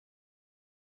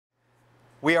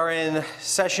We are in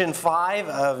session 5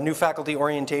 of new faculty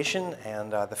orientation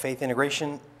and the faith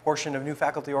integration portion of new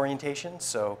faculty orientation.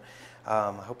 So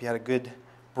I hope you had a good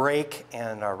break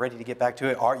and are ready to get back to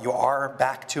it. You are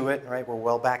back to it, right? We're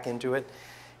well back into it,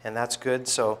 and that's good.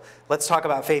 So let's talk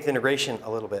about faith integration a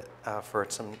little bit for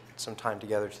some time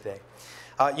together today.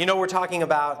 We're talking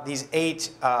about these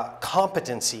 8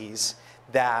 competencies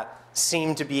that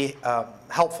seem to be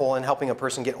helpful in helping a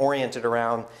person get oriented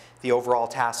around the overall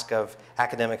task of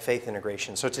academic faith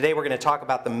integration. So today we're going to talk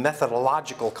about the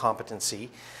methodological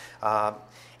competency.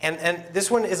 And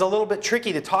this one is a little bit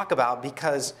tricky to talk about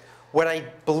because what I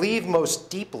believe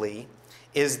most deeply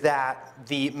is that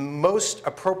the most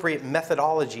appropriate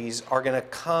methodologies are going to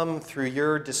come through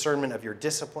your discernment of your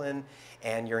discipline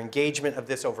and your engagement of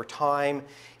this over time.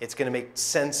 It's going to make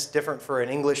sense different for an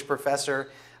English professor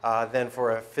than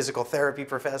for a physical therapy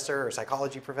professor or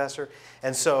psychology professor.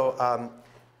 And so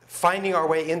finding our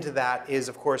way into that is,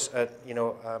 of course, an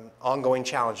ongoing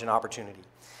challenge and opportunity.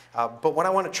 But what I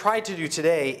want to try to do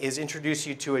today is introduce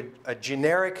you to a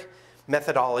generic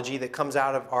methodology that comes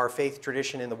out of our faith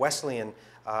tradition in the Wesleyan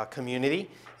community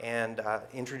and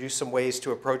introduce some ways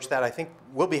to approach that I think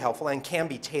will be helpful and can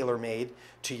be tailor-made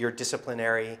to your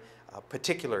disciplinary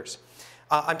particulars.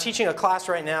 I'm teaching a class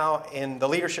right now in the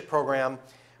leadership program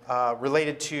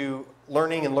related to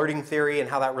learning and learning theory and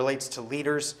how that relates to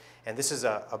leaders. And this is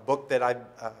a book that I've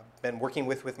been working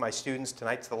with my students.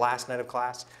 Tonight's the last night of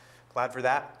class. Glad for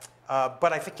that.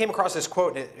 But I came across this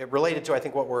quote, and it related to, I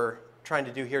think, what we're trying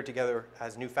to do here together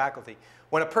as new faculty.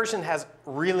 When a person has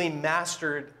really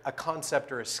mastered a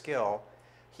concept or a skill,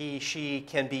 she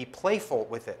can be playful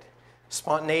with it.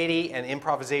 Spontaneity and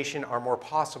improvisation are more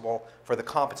possible for the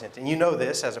competent. And you know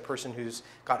this as a person who's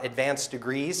got advanced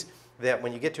degrees, that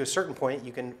when you get to a certain point,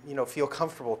 you can feel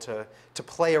comfortable to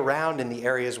play around in the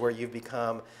areas where you've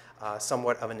become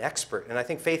somewhat of an expert. And I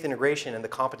think faith integration and the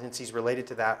competencies related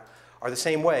to that are the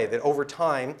same way, that over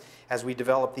time, as we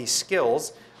develop these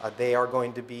skills, they're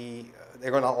going to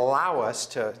allow us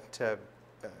to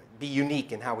be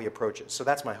unique in how we approach it. So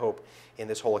that's my hope in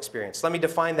this whole experience. Let me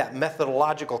define that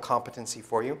methodological competency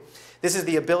for you. This is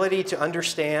the ability to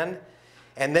understand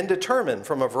and then determine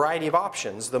from a variety of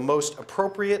options the most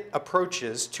appropriate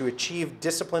approaches to achieve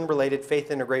discipline-related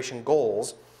faith integration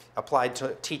goals applied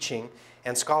to teaching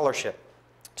and scholarship.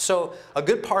 So a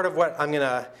good part of what I'm going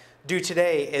to do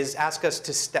today is ask us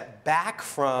to step back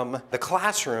from the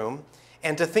classroom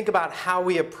and to think about how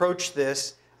we approach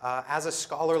this as a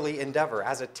scholarly endeavor,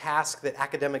 as a task that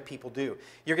academic people do.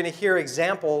 You're going to hear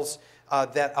examples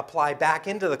that apply back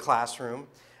into the classroom,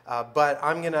 but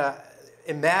I'm going to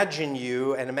imagine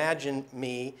you and imagine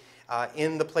me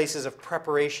in the places of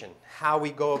preparation, how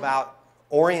we go about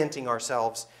orienting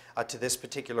ourselves to this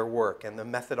particular work and the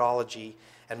methodology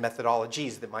and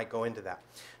methodologies that might go into that.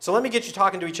 So let me get you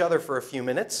talking to each other for a few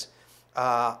minutes.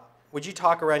 Would you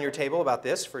talk around your table about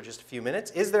this for just a few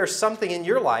minutes? Is there something in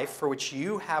your life for which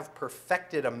you have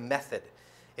perfected a method?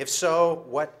 If so,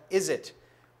 what is it?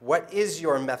 What is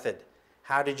your method?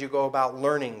 How did you go about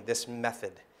learning this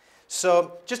method?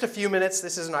 So just a few minutes.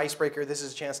 This is an icebreaker. This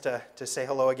is a chance to say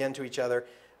hello again to each other.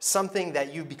 Something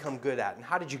that you've become good at, and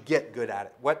how did you get good at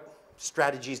it? What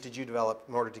strategies did you develop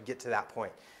in order to get to that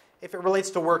point? If it relates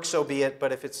to work, so be it,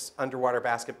 but if it's underwater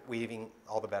basket weaving,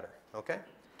 all the better, okay?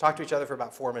 Talk to each other for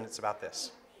about 4 minutes about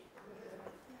this.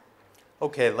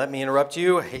 Okay, let me interrupt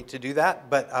you. I hate to do that,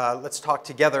 but let's talk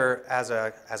together as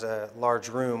a large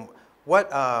room. What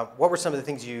were some of the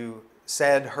things you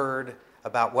said, heard,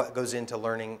 about what goes into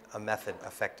learning a method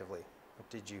effectively? What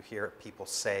did you hear people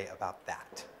say about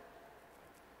that?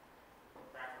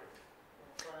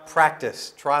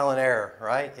 Practice, trial and error,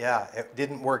 right? Yeah, it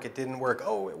didn't work,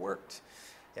 oh, it worked.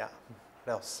 Yeah,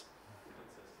 what else?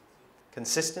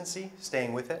 Consistency,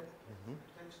 staying with it. Mm-hmm.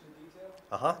 Attention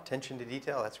to detail. Attention to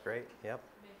detail, that's great, yep.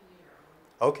 Making it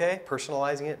your own. Okay,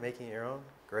 personalizing it, making it your own,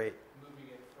 great. Moving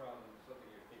it from something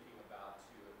you're thinking about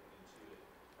to an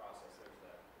intuitive process, there's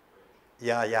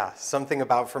that bridge. Yeah, something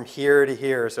about from here to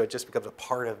here, so it just becomes a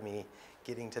part of me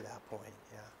getting to that point,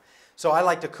 yeah. So I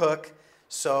like to cook.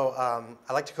 So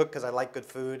I like to cook because I like good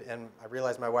food, and I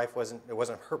realized my wife wasn't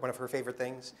one of her favorite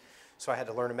things, so I had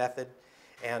to learn a method.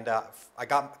 And I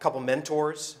got a couple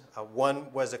mentors.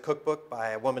 One was a cookbook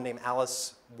by a woman named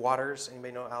Alice Waters.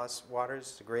 Anybody know Alice Waters?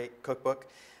 It's a great cookbook.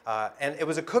 And it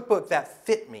was a cookbook that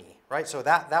fit me, right? So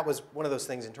that was one of those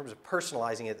things in terms of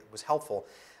personalizing it that was helpful.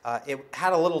 It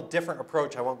had a little different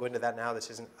approach. I won't go into that now. This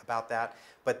isn't about that.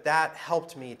 But that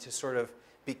helped me to sort of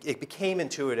it became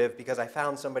intuitive because I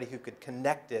found somebody who could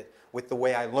connect it with the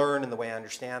way I learn and the way I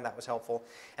understand. That was helpful.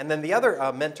 And then the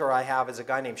other mentor I have is a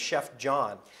guy named Chef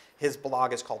John. His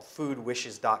blog is called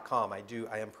foodwishes.com.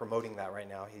 I am promoting that right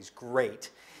now. He's great.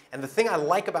 And the thing I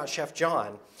like about Chef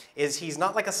John is he's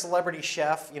not like a celebrity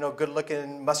chef, you know,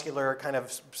 good-looking, muscular, kind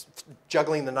of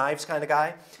juggling the knives kind of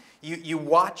guy. You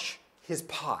watch his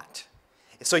pot.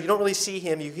 So you don't really see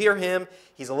him. You hear him.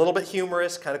 He's a little bit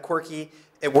humorous, kind of quirky.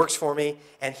 It works for me.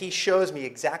 And he shows me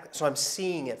exactly, so I'm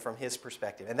seeing it from his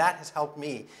perspective. And that has helped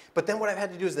me. But then what I've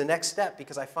had to do is the next step,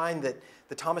 because I find that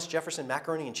the Thomas Jefferson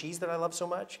macaroni and cheese that I love so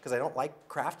much, because I don't like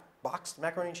Kraft boxed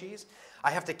macaroni and cheese, I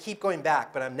have to keep going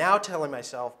back. But I'm now telling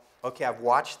myself, okay, I've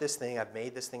watched this thing. I've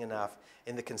made this thing enough.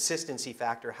 In the consistency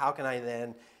factor, how can I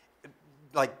then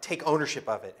like take ownership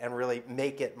of it and really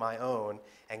make it my own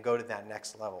and go to that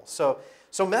next level?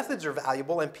 So methods are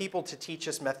valuable, and people to teach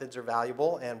us methods are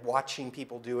valuable, and watching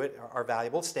people do it are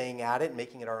valuable. Staying at it,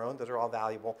 making it our own, those are all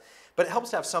valuable. But it helps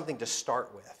to have something to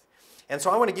start with. And so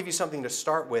I want to give you something to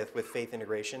start with faith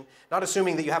integration, not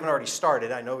assuming that you haven't already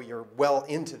started. I know you're well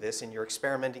into this and you're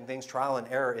experimenting things. Trial and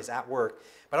error is at work.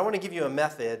 But I want to give you a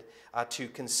method to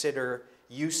consider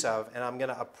use of, and I'm going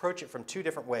to approach it from two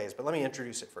different ways, but let me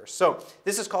introduce it first. So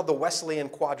this is called the Wesleyan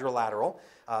Quadrilateral.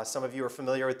 Some of you are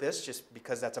familiar with this just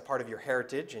because that's a part of your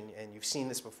heritage, and you've seen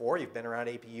this before. You've been around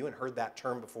APU and heard that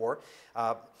term before.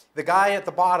 The guy at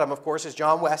the bottom, of course, is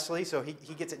John Wesley, so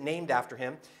he gets it named after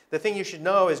him. The thing you should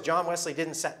know is John Wesley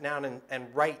didn't sit down and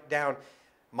write down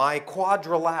my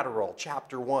quadrilateral,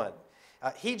 chapter 1.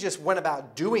 He just went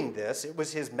about doing this. It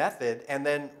was his method, and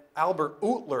then Albert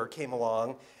Outler came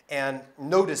along and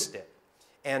noticed it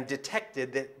and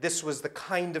detected that this was the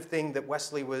kind of thing that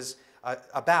Wesley was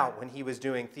about when he was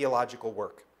doing theological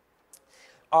work.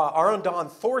 Our own Don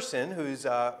Thorson, who's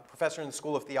a professor in the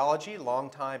School of Theology,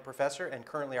 longtime professor, and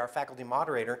currently our faculty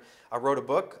moderator, wrote a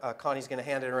book. Connie's going to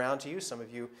hand it around to you. Some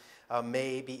of you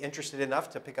may be interested enough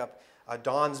to pick up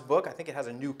Don's book. I think it has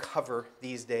a new cover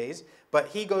these days. But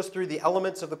he goes through the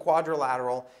elements of the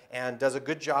quadrilateral and does a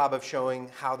good job of showing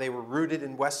how they were rooted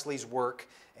in Wesley's work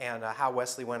and how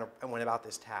Wesley went about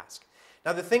this task.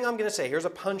 Now the thing I'm going to say, here's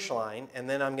a punchline, and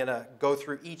then I'm going to go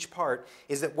through each part,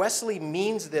 is that Wesley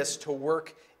means this to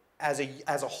work as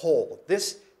a whole.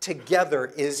 This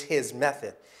together is his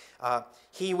method.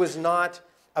 He was not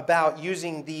about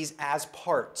using these as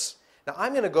parts. Now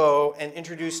I'm going to go and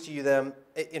introduce them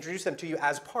to you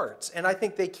as parts, and I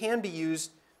think they can be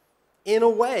used in a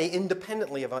way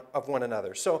independently of one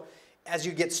another. So as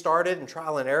you get started in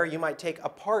trial and error, you might take a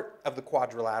part of the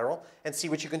quadrilateral and see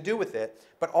what you can do with it,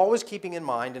 but always keeping in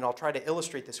mind, and I'll try to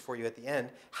illustrate this for you at the end,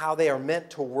 how they are meant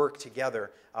to work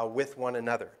together with one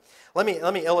another. Let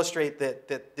me illustrate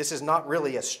that this is not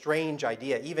really a strange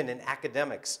idea. Even in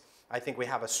academics, I think we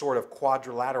have a sort of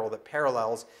quadrilateral that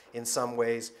parallels in some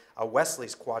ways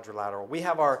Wesley's quadrilateral. We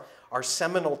have our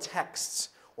seminal texts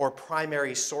or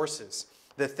primary sources,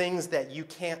 the things that you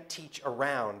can't teach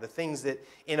around, the things that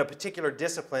in a particular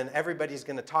discipline everybody's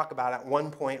going to talk about at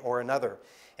one point or another.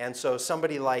 And so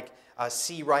somebody like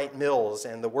C. Wright Mills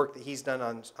and the work that he's done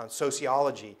on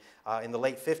sociology in the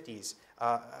late 50s,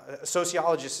 a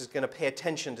sociologist is going to pay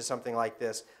attention to something like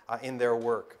this in their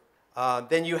work.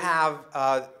 Then you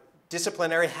have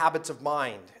disciplinary habits of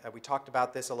mind. We talked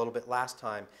about this a little bit last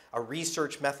time.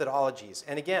 Research methodologies.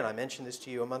 And again, I mentioned this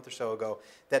to you a month or so ago,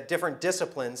 that different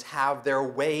disciplines have their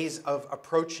ways of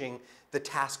approaching the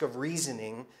task of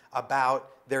reasoning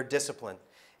about their discipline.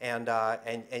 And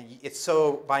it's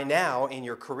so, by now in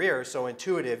your career, so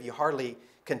intuitive, you hardly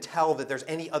can tell that there's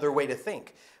any other way to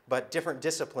think. But different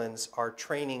disciplines are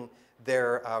training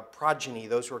their progeny,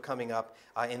 those who are coming up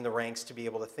in the ranks, to be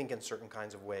able to think in certain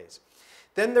kinds of ways.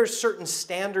 Then there's certain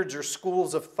standards or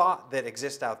schools of thought that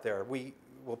exist out there. We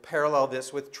will parallel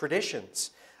this with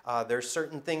traditions. There's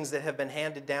certain things that have been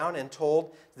handed down and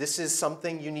told, this is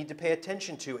something you need to pay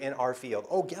attention to in our field.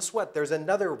 Oh, guess what? There's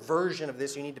another version of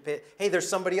this you need to pay. Hey, there's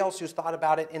somebody else who's thought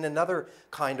about it in another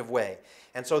kind of way.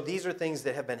 And so these are things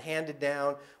that have been handed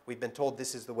down. We've been told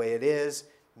this is the way it is.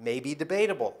 May be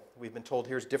debatable. We've been told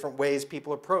here's different ways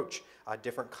people approach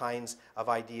different kinds of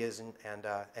ideas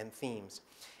and themes.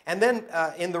 And then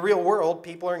in the real world,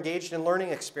 people are engaged in learning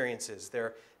experiences.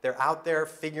 They're out there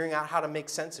figuring out how to make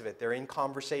sense of it. They're in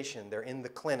conversation. They're in the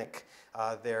clinic.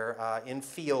 They're in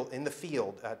the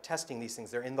field testing these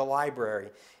things. They're in the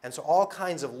library. And so all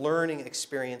kinds of learning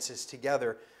experiences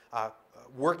together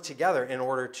work together in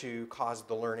order to cause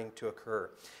the learning to occur.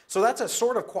 So that's a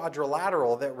sort of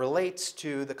quadrilateral that relates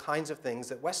to the kinds of things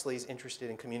that Wesley's interested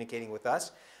in communicating with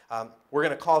us. We're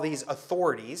going to call these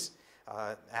authorities.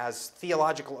 As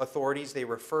theological authorities, they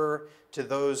refer to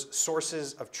those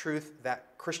sources of truth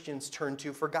that Christians turn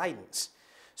to for guidance.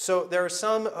 So there are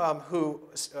some who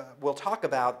will talk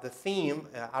about the theme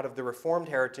out of the Reformed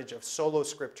heritage of sola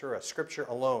scriptura, scripture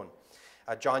alone.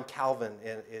 John Calvin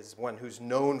is one who's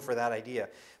known for that idea.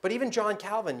 But even John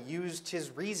Calvin used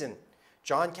his reason.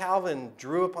 John Calvin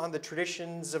drew upon the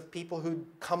traditions of people who'd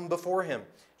come before him.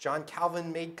 John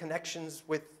Calvin made connections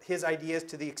with his ideas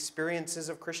to the experiences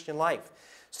of Christian life.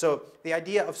 So the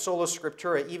idea of sola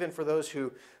scriptura, even for those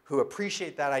who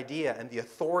appreciate that idea and the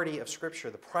authority of Scripture,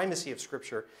 the primacy of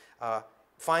Scripture,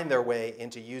 find their way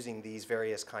into using these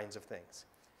various kinds of things.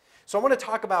 So I want to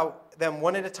talk about them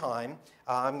one at a time.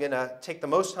 I'm going to take the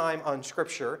most time on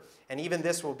Scripture, and even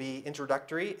this will be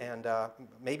introductory and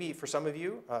maybe for some of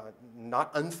you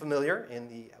not unfamiliar in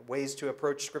the ways to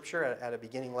approach Scripture at a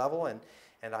beginning level,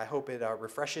 and I hope it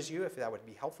refreshes you if that would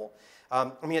be helpful.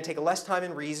 I'm going to take less time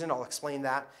in reason. I'll explain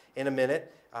that in a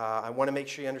minute. I want to make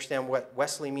sure you understand what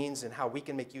Wesley means and how we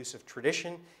can make use of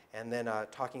tradition, and then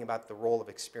talking about the role of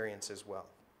experience as well.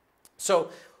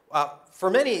 So for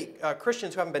many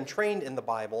Christians who haven't been trained in the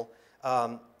Bible,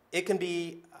 it can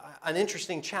be an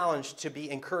interesting challenge to be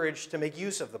encouraged to make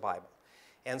use of the Bible.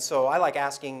 And so I like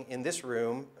asking in this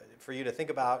room for you to think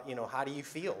about, how do you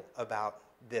feel about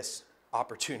this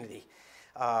opportunity?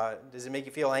 Does it make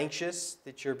you feel anxious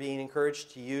that you're being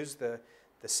encouraged to use the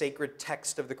sacred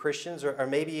text of the Christians, or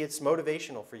maybe it's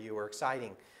motivational for you or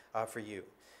exciting for you?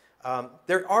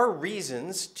 There are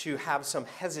reasons to have some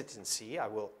hesitancy, I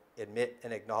will admit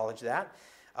and acknowledge that.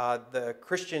 The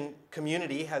Christian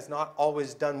community has not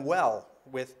always done well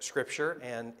with Scripture,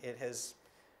 and it has,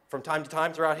 from time to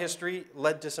time throughout history,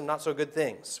 led to some not so good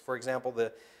things. For example,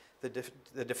 the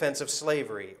defense of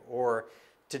slavery, or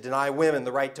to deny women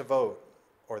the right to vote,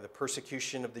 or the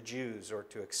persecution of the Jews, or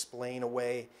to explain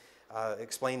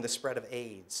the spread of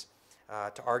AIDS,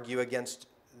 to argue against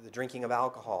the drinking of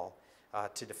alcohol,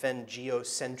 to defend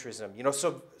geocentrism.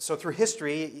 So through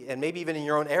history, and maybe even in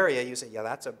your own area, you say, yeah,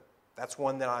 that's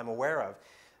one that I'm aware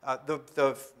of.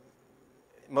 The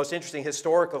most interesting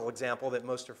historical example that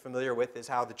most are familiar with is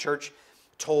how the church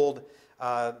told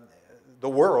the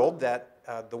world that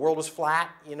the world was flat,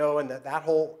 and that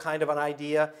whole kind of an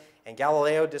idea. And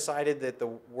Galileo decided that the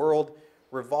world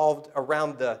revolved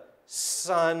around the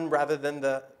sun rather than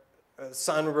the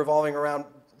sun revolving around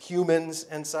humans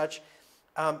and such.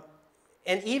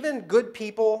 And even good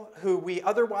people who we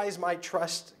otherwise might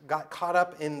trust got caught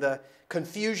up in the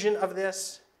confusion of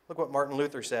this. Look what Martin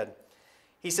Luther said.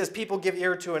 He says, people give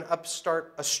ear to an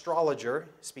upstart astrologer,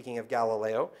 speaking of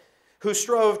Galileo, who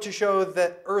strove to show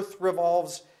that earth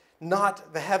revolves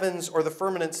not the heavens or the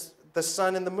firmaments, the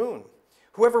sun and the moon.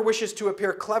 Whoever wishes to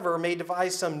appear clever may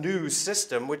devise some new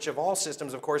system, which of all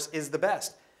systems, of course, is the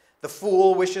best. The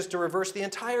fool wishes to reverse the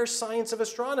entire science of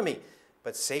astronomy,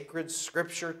 but sacred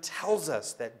Scripture tells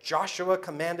us that Joshua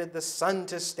commanded the sun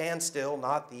to stand still,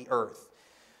 not the earth.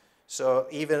 So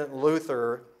even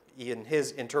Luther, in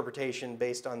his interpretation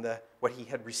based on what he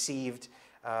had received,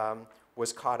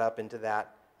 was caught up into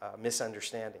that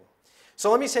misunderstanding. So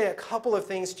let me say a couple of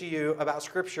things to you about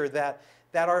Scripture that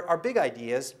are big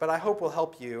ideas, but I hope will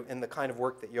help you in the kind of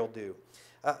work that you'll do.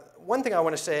 One thing I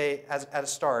want to say at a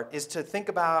start is to think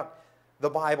about the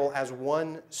Bible as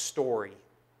one story.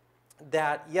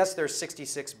 That, yes, there's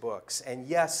 66 books, and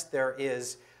yes, there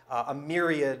is a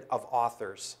myriad of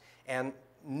authors and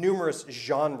numerous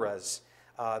genres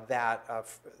that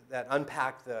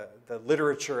unpack the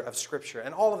literature of Scripture,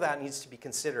 and all of that needs to be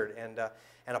considered and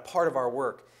a part of our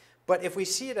work. But if we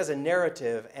see it as a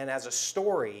narrative and as a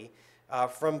story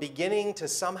from beginning to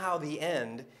somehow the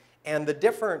end, and the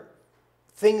different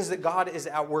things that God is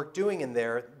at work doing in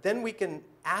there, then we can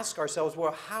ask ourselves,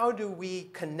 well, how do we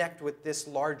connect with this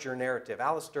larger narrative?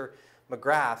 Alistair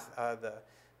McGrath,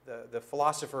 the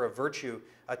philosopher of virtue,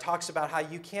 talks about how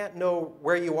you can't know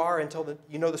where you are until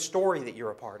you know the story that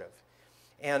you're a part of.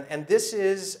 And this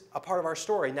is a part of our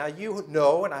story. Now you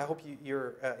know, and I hope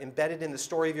you're embedded in the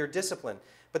story of your discipline,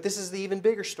 but this is the even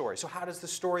bigger story. So how does the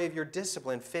story of your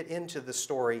discipline fit into the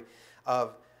story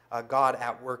of God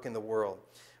at work in the world?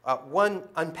 One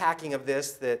unpacking of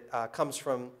this that comes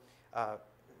from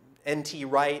N.T.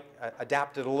 Wright,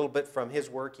 adapted a little bit from his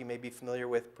work. You may be familiar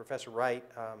with Professor Wright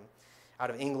out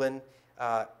of England,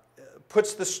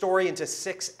 puts the story into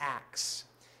 6 acts.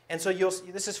 And so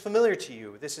this is familiar to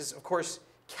you. This is, of course,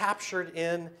 captured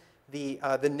in the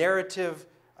narrative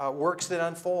works that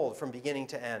unfold from beginning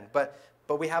to end. But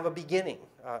we have a beginning.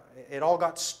 It all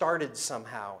got started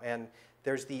somehow. And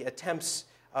there's the attempts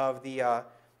of the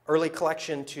early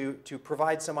collection to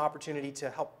provide some opportunity to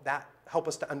help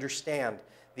us to understand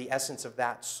the essence of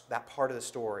that part of the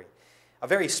story. A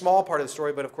very small part of the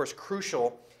story, but of course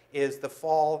crucial, is the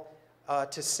fall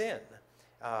to sin.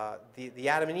 The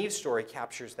Adam and Eve story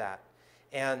captures that.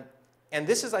 And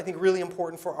this is, I think, really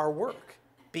important for our work,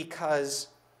 because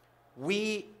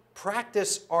we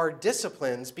practice our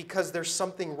disciplines because there's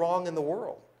something wrong in the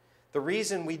world. The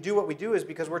reason we do what we do is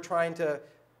because we're trying to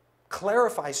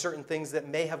clarify certain things that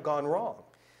may have gone wrong.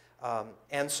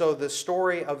 And so the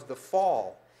story of the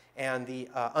fall and the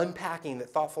unpacking that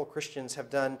thoughtful Christians have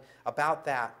done about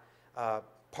that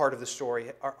part of the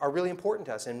story are really important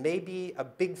to us, and may be a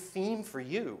big theme for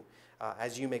you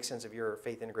as you make sense of your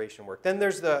faith integration work. Then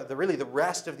there's really the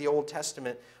rest of the Old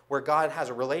Testament, where God has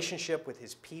a relationship with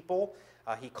his people.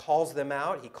 He calls them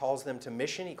out. He calls them to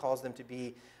mission. He calls them to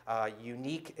be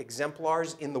unique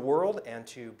exemplars in the world, and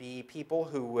to be people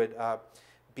who would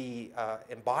be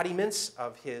embodiments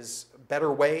of his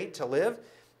better way to live.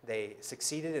 They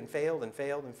succeeded and failed and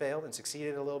failed and failed and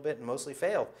succeeded a little bit and mostly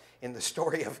failed in the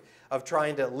story of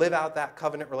trying to live out that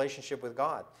covenant relationship with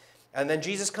God. And then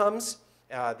Jesus comes,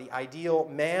 the ideal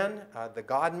man, the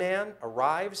God-man,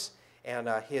 arrives, and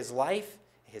his life,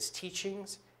 his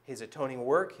teachings, his atoning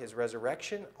work, his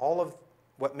resurrection, all of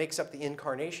what makes up the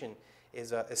incarnation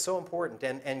is so important,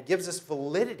 and gives us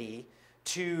validity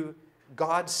to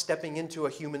God stepping into a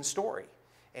human story,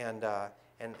 and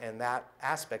that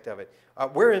aspect of it.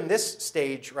 We're in this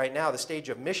stage right now, the stage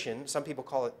of mission. Some people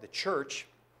call it the church,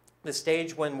 the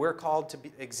stage when we're called to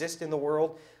exist in the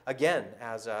world, again,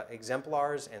 as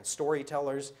exemplars and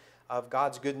storytellers of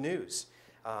God's good news.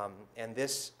 And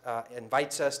this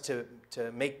invites us to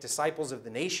make disciples of the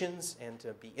nations and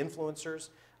to be influencers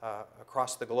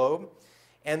across the globe.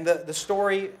 And the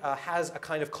story has a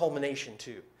kind of culmination,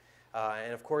 too.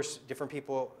 And of course, different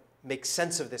people make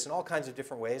sense of this in all kinds of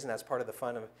different ways, and that's part of the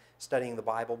fun of studying the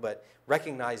Bible, but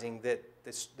recognizing that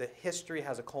the history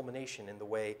has a culmination in the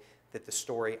way that the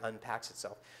story unpacks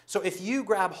itself. So if you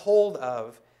grab hold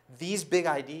of these big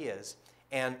ideas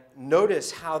and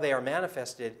notice how they are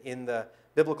manifested in the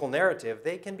biblical narrative,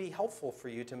 they can be helpful for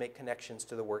you to make connections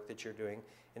to the work that you're doing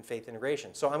in faith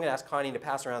integration. So I'm going to ask Connie to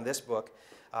pass around this book.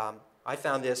 I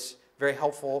found this very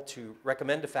helpful to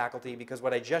recommend to faculty, because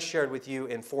what I just shared with you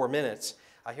in 4 minutes,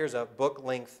 here's a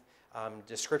book-length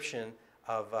description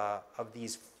of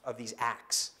these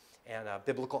acts and a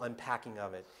biblical unpacking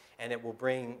of it. And it will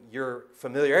bring your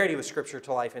familiarity with Scripture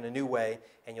to life in a new way,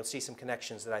 and you'll see some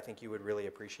connections that I think you would really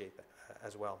appreciate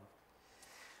as well.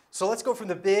 So let's go from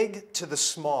the big to the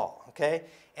small, okay?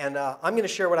 And I'm going to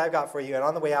share what I've got for you, and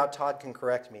on the way out, Todd can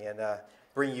correct me and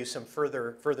bring you some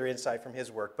further insight from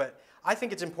his work. But I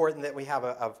think it's important that we have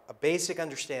a basic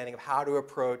understanding of how to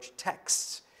approach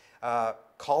texts,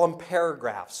 call them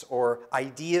paragraphs, or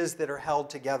ideas that are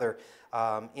held together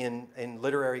in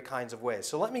literary kinds of ways.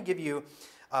 So let me give you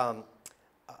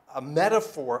a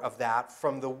metaphor of that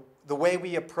from the way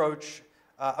we approach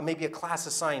maybe a class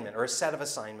assignment or a set of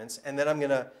assignments, and then I'm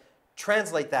going to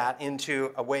translate that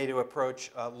into a way to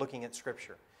approach looking at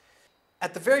Scripture.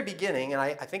 At the very beginning, and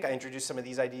I think I introduced some of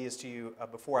these ideas to you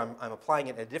before, I'm applying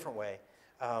it in a different way.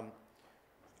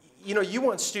 You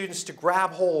want students to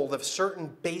grab hold of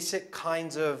certain basic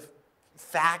kinds of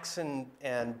facts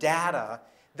and data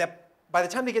that by the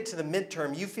time they get to the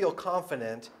midterm, you feel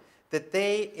confident that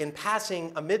they, in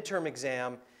passing a midterm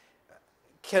exam,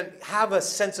 can have a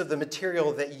sense of the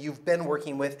material that you've been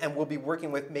working with and will be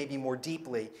working with maybe more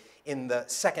deeply in the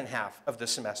second half of the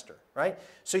semester, right?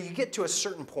 So you get to a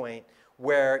certain point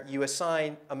where you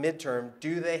assign a midterm,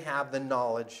 do they have the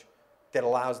knowledge that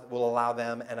will allow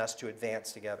them and us to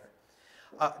advance together?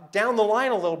 Down the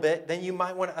line a little bit, then you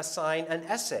might want to assign an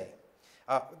essay.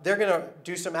 They're going to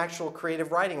do some actual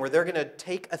creative writing where they're going to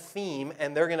take a theme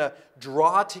and they're going to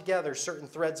draw together certain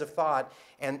threads of thought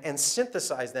and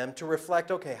synthesize them to reflect,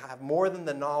 okay, I have more than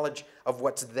the knowledge of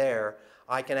what's there.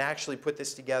 I can actually put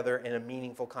this together in a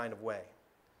meaningful kind of way.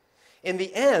 In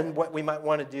the end, what we might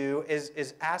want to do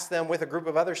is ask them with a group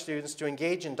of other students to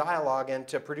engage in dialogue and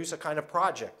to produce a kind of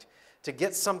project, to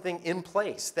get something in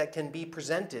place that can be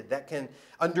presented, that can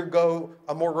undergo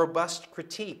a more robust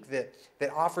critique, that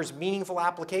offers meaningful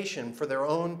application for their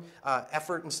own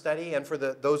effort and study and for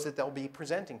those that they'll be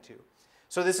presenting to.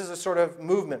 So this is a sort of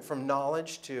movement from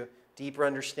knowledge to deeper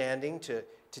understanding to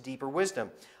deeper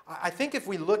wisdom. I think if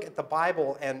we look at the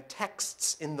Bible and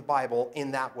texts in the Bible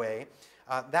in that way,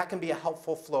 that can be a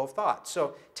helpful flow of thought.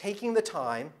 So taking the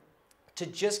time to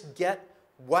just get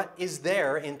what is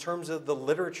there in terms of the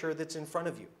literature that's in front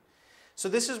of you. So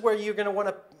this is where you're going to want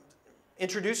to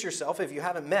introduce yourself, if you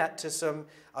haven't met, to some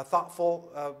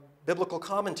thoughtful biblical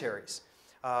commentaries,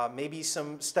 maybe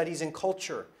some studies in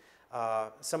culture,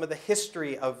 some of the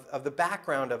history of the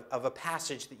background of a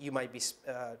passage that you might be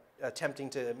attempting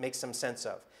to make some sense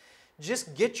of.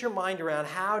 just get your mind around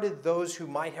how did those who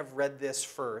might have read this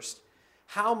first,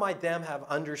 how might them have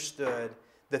understood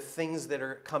the things that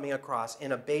are coming across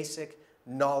in a basic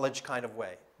knowledge kind of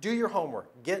way. Do your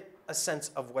homework. Get a sense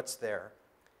of what's there.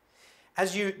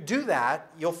 As you do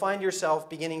that, you'll find yourself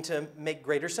beginning to make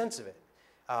greater sense of it.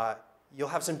 You'll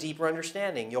have some deeper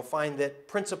understanding. You'll find that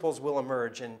principles will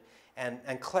emerge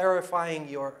and clarifying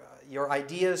your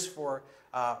ideas for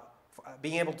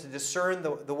being able to discern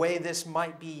the way this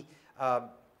might be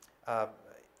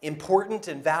important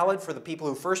and valid for the people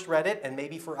who first read it and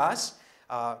maybe for us.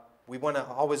 We want to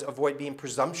always avoid being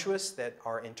presumptuous that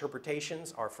our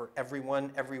interpretations are for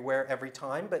everyone, everywhere, every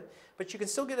time, but you can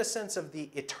still get a sense of the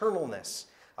eternalness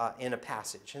in a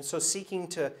passage. And so seeking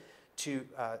to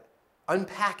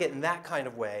unpack it in that kind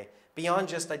of way, beyond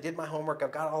just I did my homework,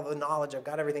 I've got all the knowledge, I've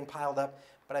got everything piled up,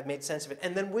 but I've made sense of it.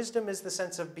 And then wisdom is the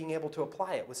sense of being able to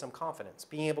apply it with some confidence,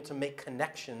 being able to make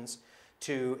connections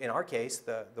to, in our case,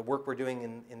 the work we're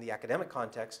doing in the academic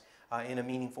context in a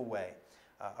meaningful way,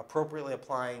 appropriately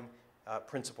applying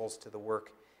principles to the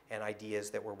work and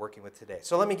ideas that we're working with today.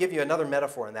 So let me give you another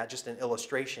metaphor in that, just an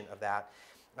illustration of that.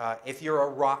 If you're a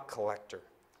rock collector,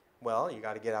 well, you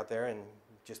got to get out there and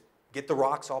just get the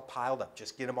rocks all piled up.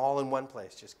 Just get them all in one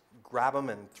place. Just grab them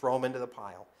and throw them into the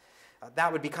pile.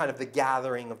 That would be kind of the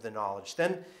gathering of the knowledge.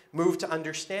 Then move to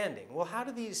understanding. Well, how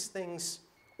do these things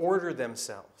order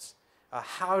themselves?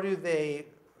 How do they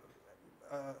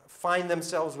find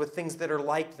themselves with things that are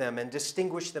like them and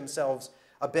distinguish themselves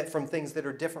a bit from things that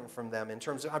are different from them in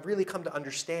terms of I've really come to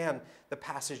understand the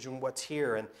passage and what's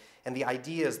here and the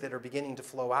ideas that are beginning to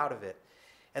flow out of it.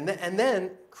 And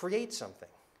then create something.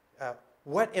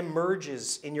 What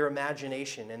emerges in your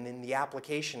imagination and in the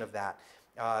application of that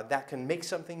that can make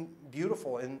something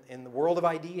beautiful in the world of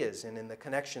ideas and in the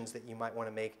connections that you might want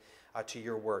to make to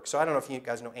your work. So I don't know if you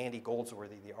guys know Andy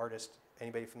Goldsworthy, the artist.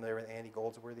 Anybody familiar with Andy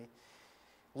Goldsworthy?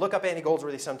 Look up Andy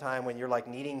Goldsworthy sometime when you're like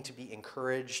needing to be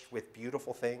encouraged with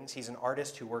beautiful things. He's an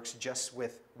artist who works just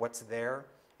with what's there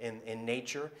in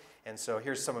nature. And so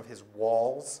here's some of his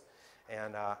walls.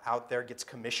 And out there gets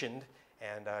commissioned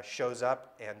and shows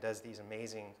up and does these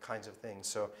amazing kinds of things.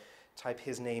 So type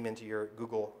his name into your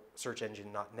Google search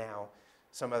engine, not now,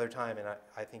 some other time, and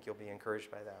I think you'll be encouraged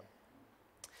by that.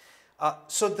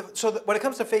 When it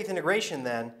comes to faith integration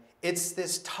then, it's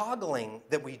this toggling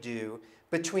that we do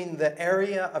between the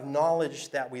area of knowledge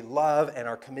that we love and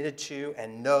are committed to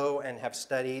and know and have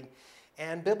studied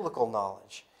and biblical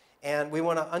knowledge. And we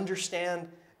want to understand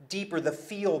deeper the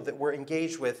field that we're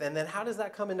engaged with. And then how does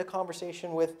that come into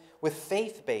conversation with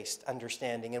faith-based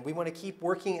understanding? And we want to keep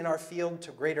working in our field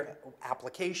to greater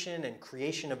application and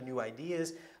creation of new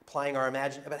ideas, applying our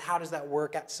imagination. But how does that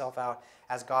work itself out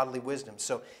as godly wisdom?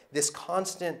 So this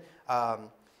constant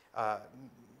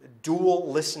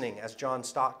dual listening, as John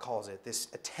Stott calls it, this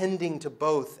attending to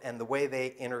both and the way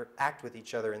they interact with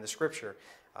each other in the Scripture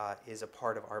is a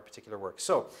part of our particular work.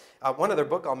 So one other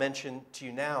book I'll mention to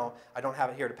you now, I don't have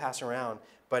it here to pass around,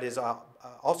 but is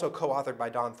also co-authored by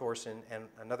Don Thorson and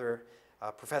another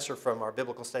professor from our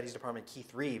Biblical Studies Department,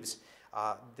 Keith Reeves.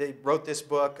 They wrote this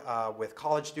book with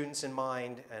college students in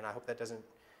mind, and I hope that doesn't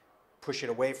push it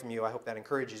away from you. I hope that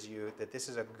encourages you that this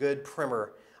is a good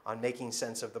primer on making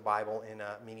sense of the Bible in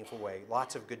a meaningful way.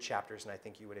 Lots of good chapters, and I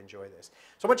think you would enjoy this.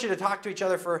 So I want you to talk to each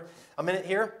other for a minute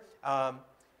here.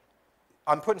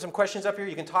 I'm putting some questions up here.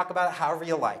 You can talk about it however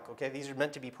you like, okay? These are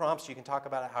meant to be prompts. You can talk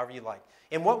about it however you like.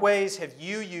 In what ways have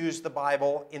you used the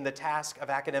Bible in the task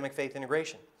of academic faith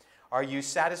integration? Are you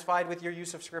satisfied with your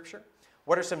use of Scripture?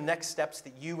 What are some next steps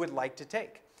that you would like to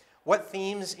take? What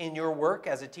themes in your work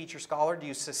as a teacher-scholar do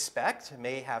you suspect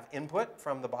may have input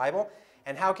from the Bible?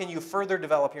 And how can you further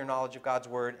develop your knowledge of God's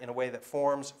Word in a way that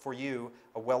forms for you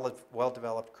a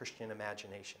well-developed Christian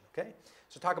imagination? Okay?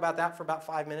 So talk about that for about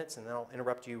 5 minutes, and then I'll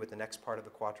interrupt you with the next part of the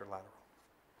quadrilateral.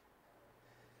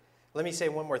 Let me say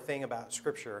one more thing about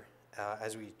Scripture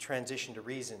as we transition to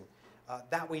reason.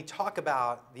 That we talk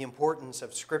about the importance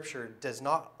of Scripture does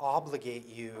not obligate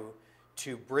you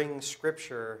to bring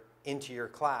Scripture into your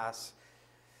class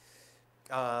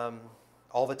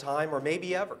all the time or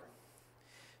maybe ever.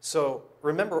 So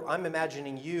remember, I'm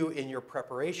imagining you in your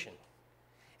preparation.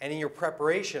 And in your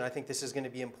preparation, I think this is going to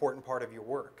be an important part of your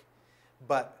work.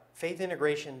 But faith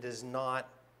integration does not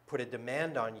put a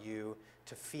demand on you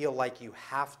to feel like you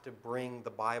have to bring the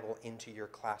Bible into your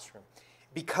classroom.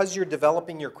 Because you're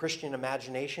developing your Christian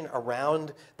imagination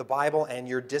around the Bible and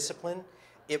your discipline,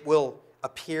 it will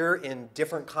appear in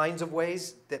different kinds of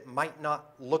ways that might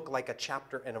not look like a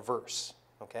chapter and a verse.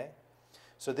 Okay?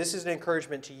 So this is an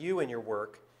encouragement to you in your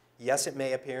work. Yes, it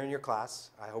may appear in your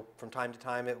class. I hope from time to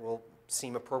time it will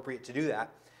seem appropriate to do that.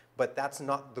 but that's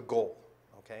not the goal.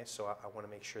 Okay, so I want to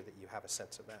make sure that you have a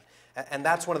sense of that. And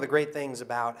that's one of the great things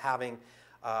about having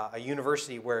a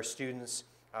university where students,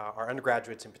 our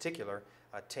undergraduates in particular,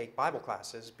 take Bible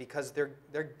classes, because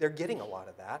they're getting a lot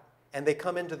of that, and they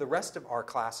come into the rest of our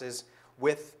classes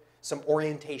with some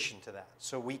orientation to that,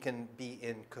 so we can be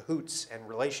in cahoots and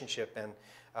relationship and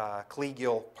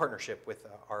collegial partnership with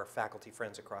our faculty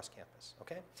friends across campus.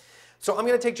 Okay, so I'm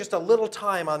going to take just a little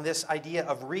time on this idea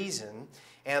of reason,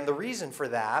 and the reason for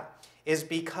that is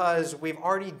because we've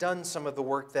already done some of the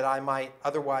work that I might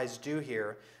otherwise do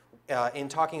here in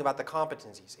talking about the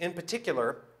competencies. In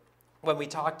particular, when we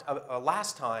talked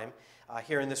last time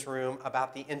here in this room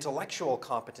about the intellectual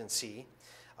competency,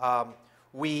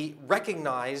 we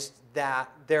recognized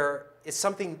that there is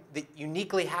something that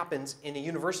uniquely happens in a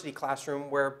university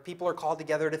classroom where people are called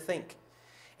together to think.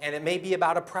 And it may be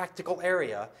about a practical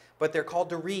area, but they're called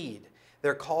to read.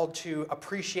 They're called to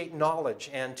appreciate knowledge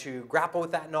and to grapple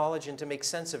with that knowledge and to make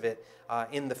sense of it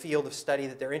in the field of study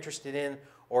that they're interested in,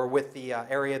 or with the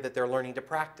area that they're learning to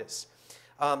practice.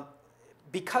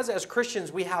 Because as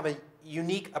Christians we have a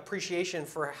unique appreciation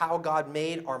for how God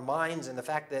made our minds and the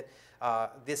fact that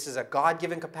this is a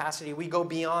God-given capacity, we go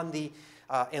beyond the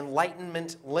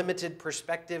enlightenment limited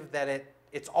perspective that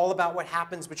it's all about what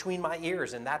happens between my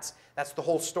ears, and that's the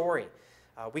whole story.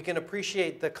 We can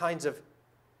appreciate the kinds of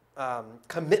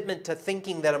commitment to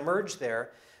thinking that emerge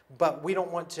there, but we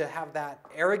don't want to have that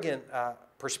arrogant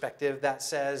perspective that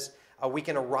says we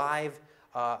can arrive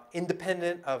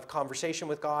independent of conversation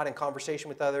with God and conversation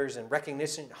with others and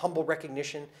recognition, humble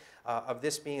recognition of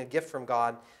this being a gift from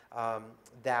God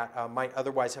that might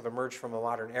otherwise have emerged from a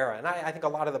modern era. And I think a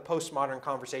lot of the postmodern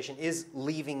conversation is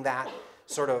leaving that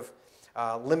sort of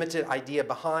limited idea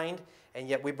behind, and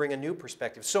yet we bring a new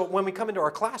perspective. So when we come into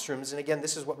our classrooms, and again,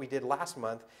 this is what we did last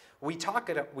month, we talked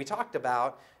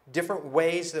about different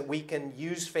ways that we can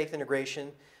use faith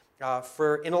integration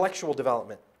for intellectual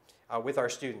development with our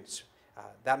students.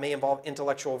 That may involve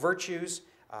intellectual virtues,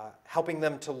 helping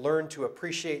them to learn to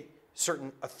appreciate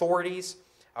certain authorities,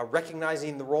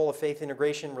 recognizing the role of faith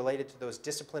integration related to those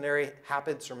disciplinary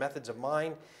habits or methods of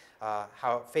mind,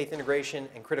 how faith integration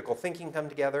and critical thinking come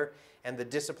together, and the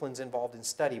disciplines involved in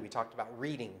study. We talked about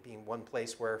reading being one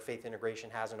place where faith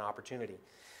integration has an opportunity.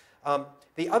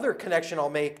 The other connection I'll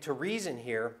make to reason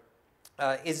here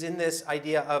is in this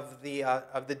idea of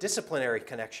the disciplinary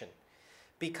connection.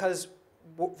 Because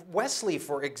Wesley,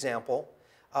 for example,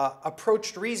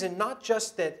 approached reason not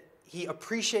just that he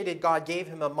appreciated God gave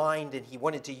him a mind and he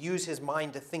wanted to use his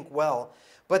mind to think well,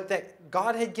 but that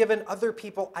God had given other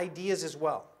people ideas as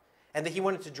well, and that he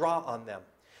wanted to draw on them.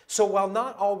 So while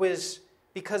not always,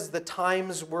 because the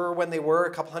times were when they were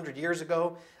a couple hundred years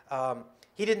ago,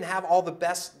 he didn't have all the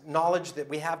best knowledge that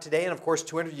we have today, and of course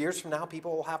 200 years from now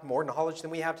people will have more knowledge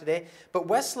than we have today. But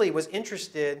Wesley was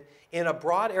interested in a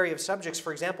broad area of subjects,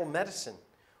 for example, medicine.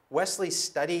 Wesley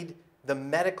studied the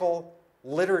medical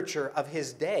literature of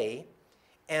his day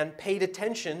and paid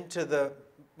attention to the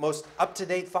most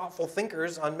up-to-date, thoughtful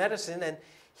thinkers on medicine, and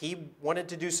he wanted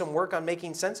to do some work on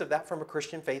making sense of that from a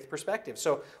Christian faith perspective.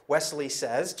 So Wesley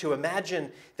says, to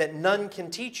imagine that none can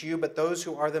teach you but those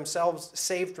who are themselves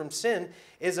saved from sin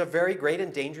is a very great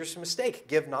and dangerous mistake.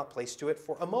 Give not place to it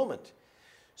for a moment.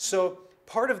 So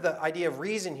part of the idea of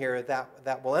reason here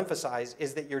that we'll emphasize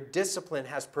is that your discipline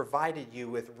has provided you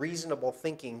with reasonable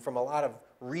thinking from a lot of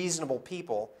reasonable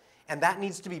people, and that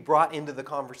needs to be brought into the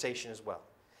conversation as well.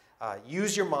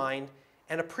 Use your mind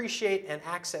and appreciate and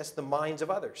access the minds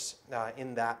of others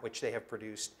in that which they have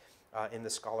produced in the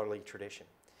scholarly tradition.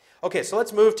 Okay, so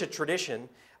let's move to tradition,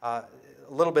 a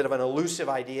little bit of an elusive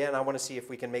idea, and I want to see if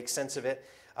we can make sense of it.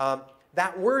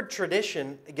 That word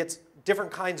tradition gets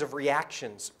different kinds of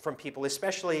reactions from people,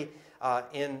 especially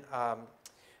in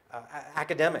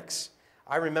academics.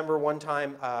 I remember one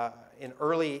time in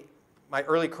my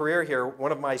early career here,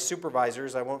 one of my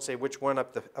supervisors, I won't say which one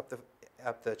up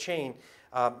the chain,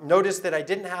 noticed that I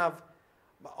didn't have,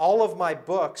 all of my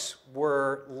books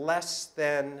were less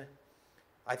than,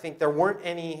 I think there weren't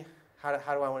any, how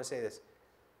do I want to say this?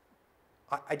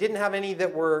 I didn't have any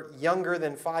that were younger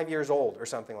than 5 years old or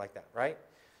something like that, right?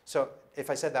 So if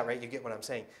I said that right, you get what I'm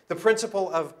saying. The principle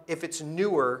of if it's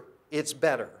newer, it's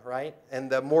better, right? And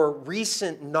the more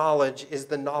recent knowledge is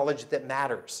the knowledge that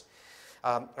matters.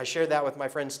 I shared that with my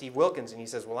friend Steve Wilkins, and he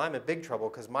says, well, I'm in big trouble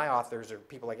because my authors are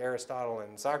people like Aristotle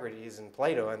and Socrates and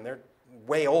Plato, and they're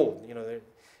way old, you know.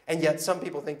 And yet some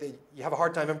people think that you have a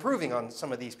hard time improving on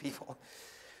some of these people.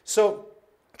 So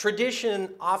tradition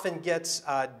often gets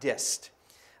dissed.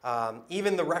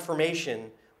 Even the Reformation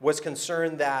was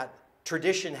concerned that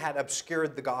tradition had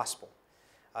obscured the gospel.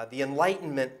 The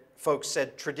Enlightenment folks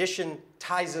said tradition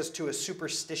ties us to a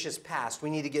superstitious past.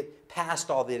 We need to get past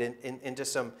all that into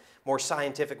some more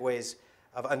scientific ways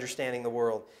of understanding the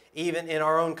world. Even in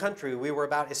our own country, we were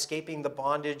about escaping the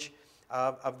bondage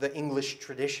of the English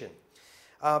tradition.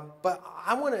 But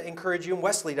I want to encourage you, and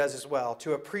Wesley does as well,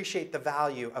 to appreciate the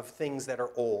value of things that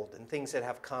are old and things that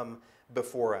have come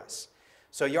before us.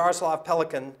 So Jaroslav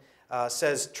Pelikan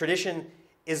says, tradition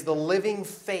is the living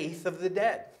faith of the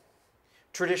dead.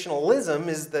 Traditionalism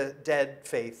is the dead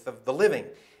faith of the living.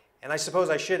 And I suppose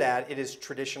I should add, it is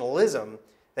traditionalism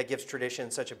that gives tradition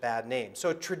such a bad name.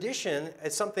 So tradition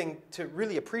is something to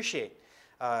really appreciate.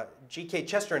 G.K.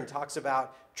 Chesterton talks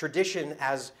about tradition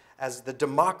as the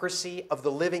democracy of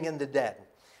the living and the dead,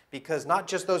 because not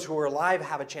just those who are alive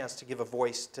have a chance to give a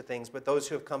voice to things, but those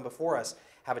who have come before us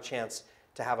have a chance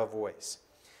to have a voice.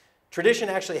 Tradition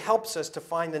actually helps us to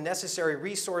find the necessary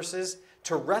resources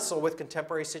to wrestle with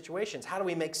contemporary situations. How do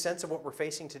we make sense of what we're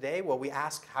facing today? Well, we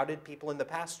ask, how did people in the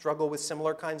past struggle with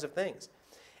similar kinds of things?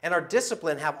 And our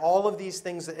discipline have all of these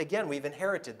things that, again, we've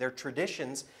inherited. They're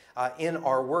traditions in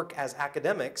our work as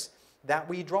academics that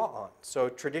we draw on. So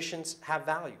traditions have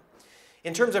value.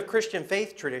 In terms of Christian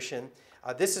faith tradition,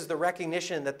 this is the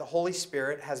recognition that the Holy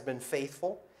Spirit has been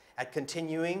faithful at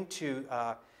continuing to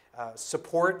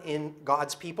support in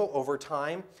God's people over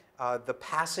time the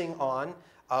passing on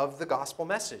of the gospel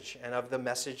message and of the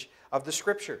message of the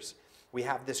scriptures. We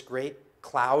have this great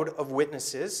cloud of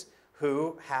witnesses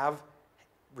who have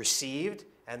received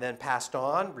and then passed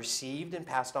on, received and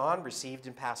passed on, received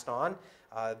and passed on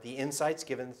the insights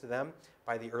given to them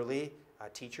by the early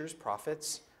teachers,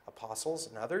 prophets, apostles,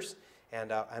 and others.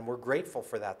 And we're grateful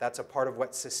for that. That's a part of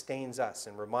what sustains us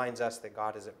and reminds us that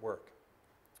God is at work.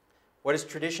 What does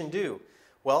tradition do?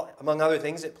 Well, among other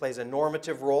things, it plays a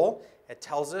normative role. It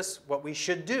tells us what we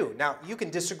should do. Now, you can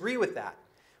disagree with that,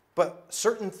 but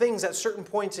certain things at certain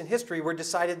points in history were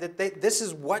decided that this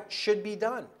is what should be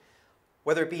done.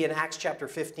 Whether it be in Acts chapter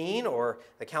 15 or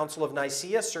the Council of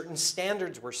Nicaea, certain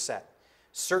standards were set.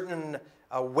 Certain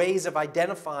ways of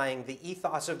identifying the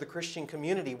ethos of the Christian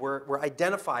community were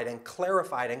identified and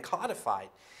clarified and codified.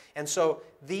 And so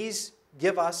these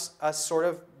give us a sort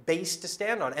of base to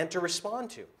stand on and to respond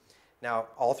to. Now,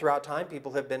 all throughout time,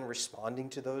 people have been responding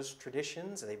to those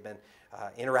traditions. They've been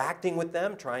interacting with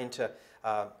them, trying to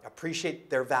appreciate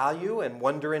their value and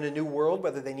wonder in a new world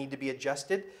whether they need to be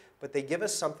adjusted, but they give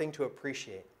us something to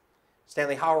appreciate.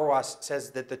 Stanley Hauerwas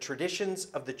says that the traditions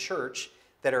of the church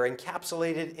that are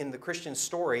encapsulated in the Christian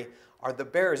story are the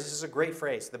bearers, this is a great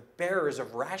phrase, the bearers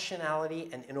of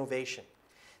rationality and innovation.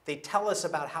 They tell us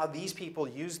about how these people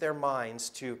use their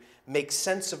minds to make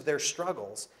sense of their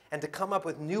struggles and to come up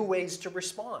with new ways to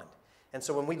respond. And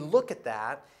so when we look at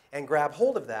that and grab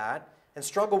hold of that and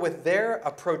struggle with their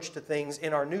approach to things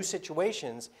in our new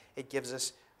situations, it gives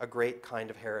us a great kind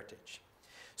of heritage.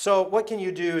 So what can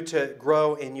you do to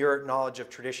grow in your knowledge of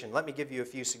tradition? Let me give you a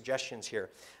few suggestions here.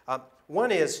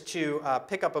 One is to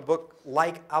pick up a book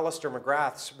like Alistair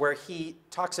McGrath's, where he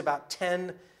talks about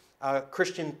 10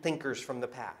 Christian thinkers from the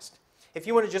past. If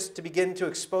you want to just to begin to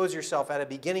expose yourself at a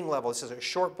beginning level, this is a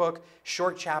short book,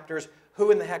 short chapters.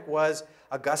 Who in the heck was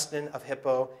Augustine of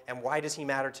Hippo, and why does he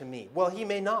matter to me? Well, he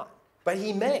may not, but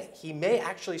he may. He may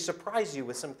actually surprise you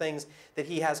with some things that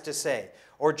he has to say,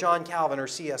 or John Calvin or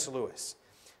C.S. Lewis.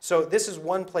 So this is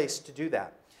one place to do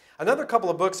that. Another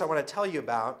couple of books I want to tell you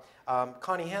about,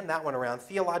 Connie, hand that one around,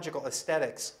 Theological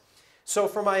Aesthetics. So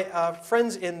for my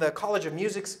friends in the College of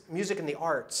Music and the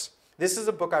Arts, this is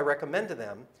a book I recommend to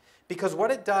them because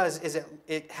what it does is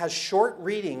it has short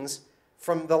readings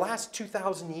from the last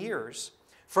 2,000 years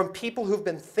from people who've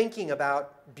been thinking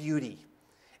about beauty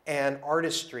and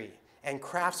artistry and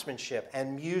craftsmanship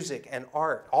and music and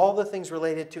art, all the things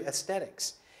related to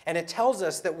aesthetics. And it tells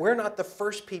us that we're not the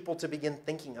first people to begin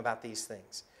thinking about these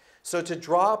things. So to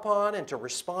draw upon and to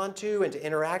respond to and to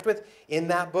interact with, in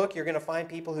that book you're going to find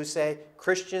people who say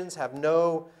Christians have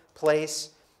no place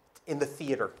in the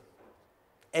theater.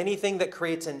 Anything that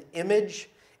creates an image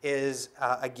is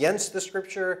against the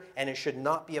scripture and it should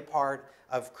not be a part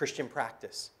of Christian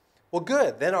practice. Well,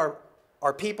 good. Then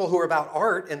our people who are about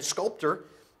art and sculpture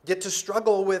get to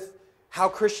struggle with how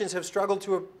Christians have struggled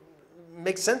to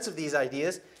make sense of these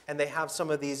ideas, and they have some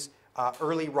of these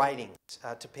early writings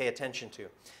to pay attention to.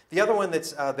 The other one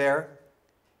that's there,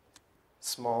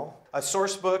 small, a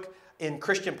source book in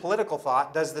Christian political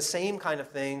thought does the same kind of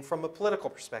thing from a political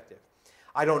perspective.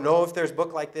 I don't know if there's a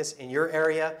book like this in your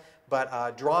area,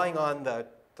 but drawing on the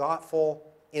thoughtful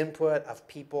input of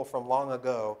people from long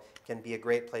ago can be a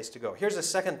great place to go. Here's a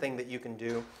second thing that you can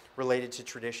do related to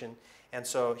tradition. And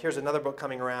so here's another book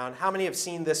coming around. How many have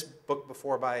seen this book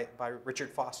before by Richard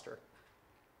Foster?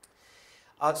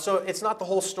 So it's not the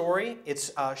whole story.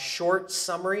 It's short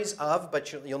summaries of,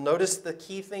 but you'll notice the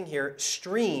key thing here,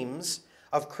 streams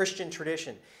of Christian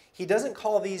tradition. He doesn't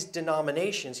call these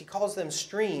denominations, he calls them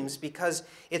streams because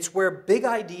it's where big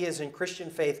ideas in Christian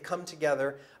faith come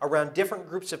together around different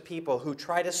groups of people who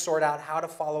try to sort out how to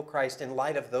follow Christ in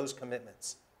light of those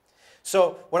commitments.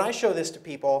 So when I show this to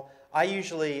people, I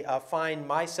usually find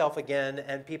myself again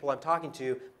and people I'm talking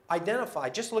to identify,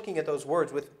 just looking at those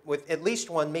words, with at least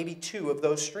one, maybe two of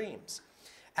those streams.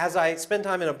 As I spend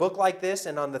time in a book like this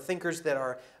and on the thinkers that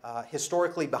are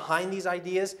historically behind these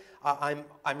ideas, I'm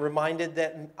reminded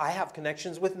that I have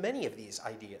connections with many of these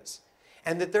ideas.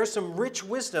 And that there's some rich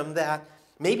wisdom that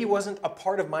maybe wasn't a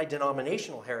part of my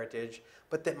denominational heritage,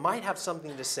 but that might have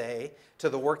something to say to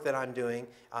the work that I'm doing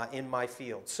in my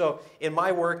field. So in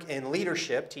my work in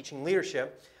leadership, teaching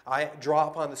leadership, I draw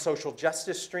upon the social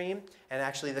justice stream and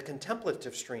actually the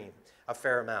contemplative stream a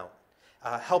fair amount.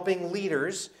 Helping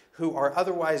leaders who are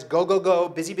otherwise go, go, go,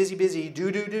 busy, busy, busy, do,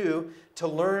 do, do, to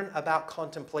learn about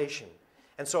contemplation.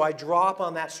 And so I draw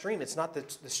upon that stream. It's not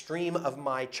the stream of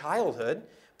my childhood,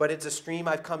 but it's a stream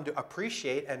I've come to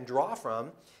appreciate and draw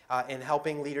from in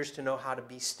helping leaders to know how to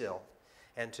be still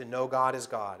and to know God as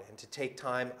God and to take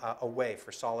time away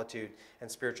for solitude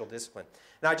and spiritual discipline.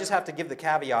 Now, I just have to give the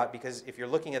caveat because if you're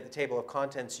looking at the table of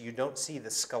contents, you don't see the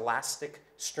scholastic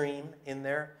stream in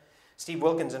there. Steve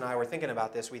Wilkins and I were thinking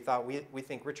about this. We thought we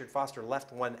think Richard Foster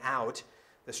left one out,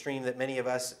 the stream that many of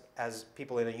us as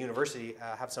people in a university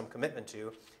have some commitment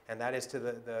to, and that is to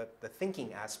the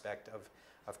thinking aspect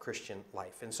of Christian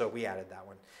life. And so we added that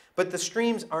one. But the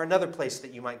streams are another place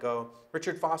that you might go.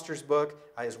 Richard Foster's book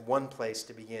is one place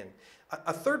to begin.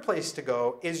 A third place to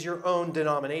go is your own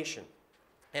denomination.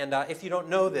 And if you don't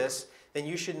know this, then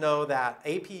you should know that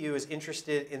APU is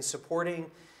interested in supporting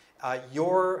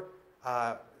your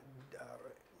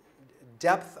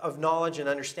depth of knowledge and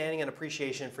understanding and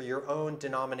appreciation for your own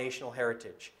denominational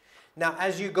heritage. Now,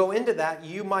 as you go into that,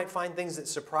 you might find things that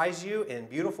surprise you in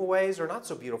beautiful ways or not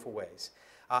so beautiful ways.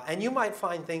 And you might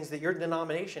find things that your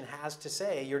denomination has to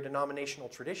say, your denominational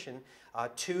tradition,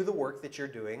 to the work that you're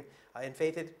doing in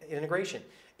faith integration.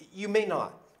 You may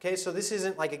not. Okay, so this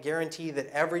isn't like a guarantee that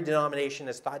every denomination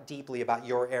has thought deeply about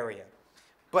your area.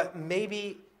 But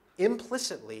maybe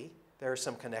implicitly, there are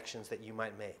some connections that you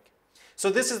might make. So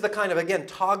this is the kind of, again,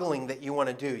 toggling that you want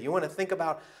to do. You want to think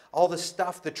about all the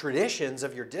stuff, the traditions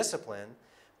of your discipline,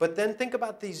 but then think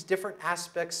about these different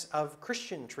aspects of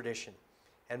Christian tradition.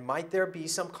 And might there be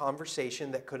some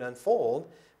conversation that could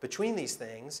unfold between these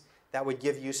things that would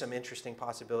give you some interesting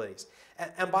possibilities.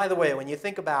 And by the way, when you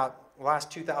think about the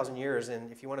last 2,000 years, and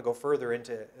if you want to go further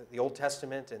into the Old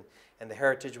Testament and the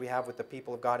heritage we have with the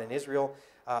people of God in Israel,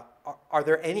 are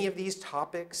there any of these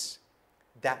topics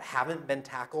that haven't been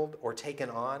tackled or taken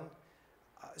on?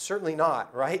 Certainly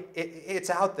not, right? It's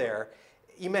out there.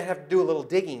 You may have to do a little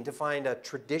digging to find a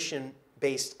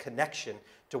tradition-based connection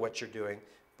to what you're doing,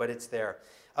 but it's there.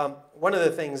 One of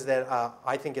the things that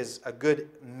I think is a good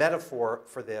metaphor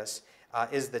for this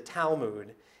is the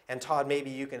Talmud. And Todd, maybe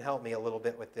you can help me a little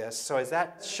bit with this. So is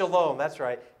that shalom? That's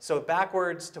right. So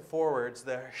backwards to forwards,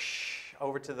 the sh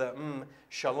over to the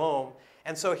shalom.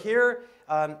 And so here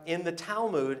in the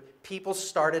Talmud, people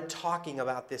started talking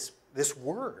about this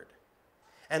word.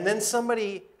 And then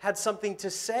somebody had something to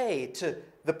say to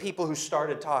the people who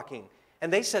started talking.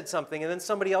 And they said something, and then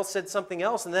somebody else said something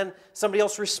else, and then somebody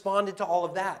else responded to all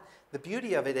of that. The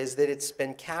beauty of it is that it's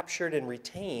been captured and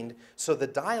retained, so the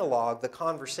dialogue, the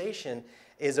conversation,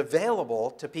 is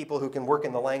available to people who can work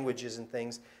in the languages and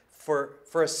things for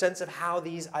a sense of how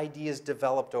these ideas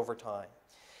developed over time.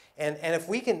 And if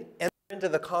we can enter into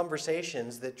the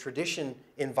conversations that tradition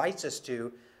invites us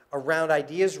to around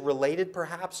ideas related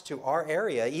perhaps to our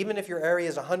area, even if your area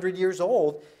is 100 years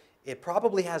old, it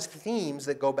probably has themes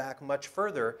that go back much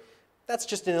further. That's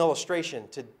just an illustration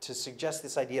to suggest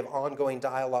this idea of ongoing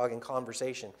dialogue and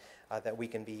conversation that we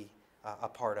can be a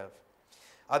part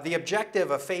of. The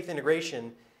objective of faith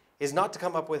integration is not to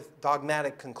come up with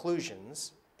dogmatic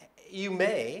conclusions. You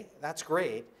may, that's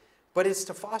great, but it's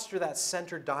to foster that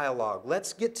centered dialogue.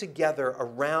 Let's get together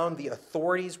around the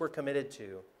authorities we're committed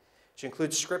to, which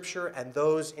includes Scripture and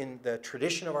those in the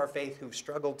tradition of our faith who've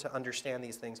struggled to understand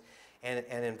these things,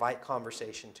 and invite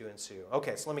conversation to ensue.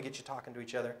 Okay, so let me get you talking to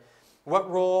each other. What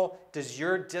role does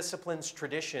your discipline's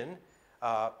tradition,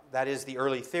 that is the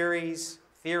early theories,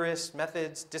 theorists,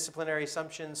 methods, disciplinary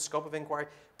assumptions, scope of inquiry,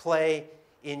 play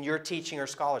in your teaching or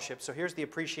scholarship? So here's the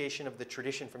appreciation of the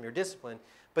tradition from your discipline,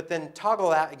 but then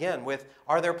toggle that again with,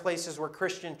 are there places where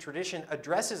Christian tradition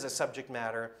addresses a subject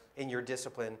matter in your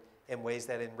discipline in ways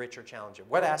that enrich or challenge it?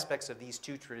 What aspects of these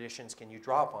two traditions can you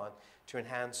draw upon to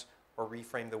enhance or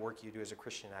reframe the work you do as a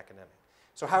Christian academic.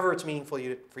 So however it's meaningful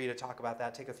for you to talk about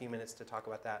that, take a few minutes to talk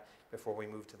about that before we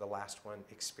move to the last one,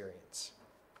 experience.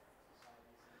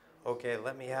 Okay,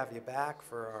 let me have you back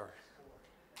for our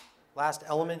last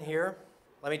element here.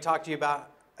 Let me talk to you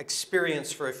about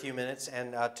experience for a few minutes.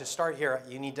 And to start here,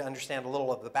 you need to understand a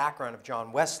little of the background of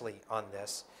John Wesley on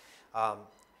this.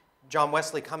 John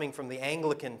Wesley, coming from the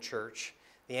Anglican Church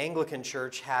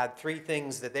had three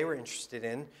things that they were interested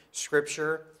in: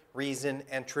 Scripture, reason,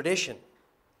 and tradition.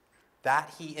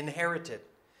 That he inherited.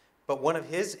 But one of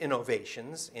his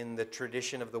innovations in the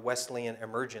tradition of the Wesleyan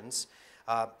emergence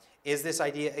is this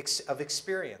idea of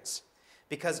experience.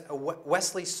 Because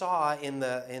Wesley saw in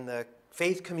the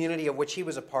faith community of which he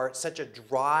was a part such a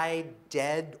dry,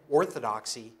 dead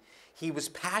orthodoxy, he was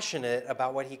passionate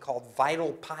about what he called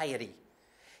vital piety.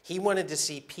 He wanted to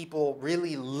see people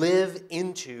really live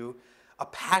into a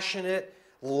passionate,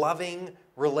 loving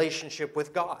relationship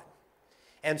with God.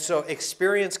 And so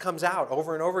experience comes out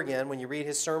over and over again when you read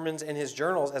his sermons and his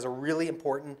journals as a really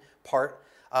important part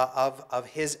of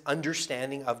his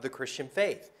understanding of the Christian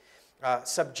faith.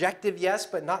 Subjective, yes,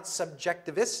 but not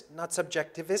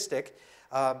subjectivistic,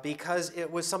 because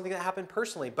it was something that happened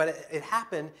personally. But it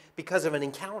happened because of an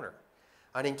encounter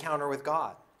with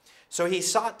God. So he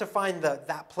sought to find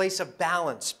that place of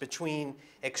balance between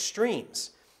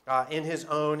extremes. In his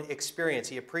own experience.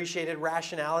 He appreciated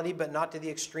rationality, but not to the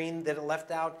extreme that it left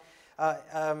out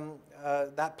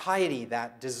that piety,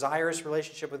 that desirous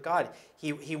relationship with God.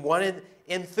 He wanted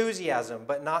enthusiasm,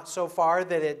 but not so far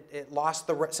that it lost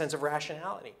the sense of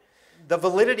rationality. The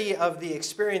validity of the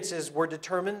experiences were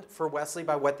determined for Wesley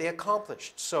by what they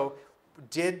accomplished. So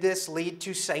did this lead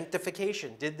to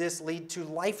sanctification? Did this lead to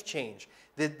life change?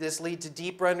 Did this lead to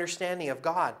deeper understanding of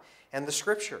God and the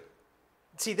Scripture?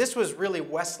 See, this was really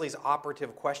Wesley's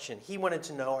operative question. He wanted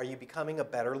to know, are you becoming a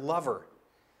better lover?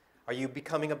 Are you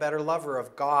becoming a better lover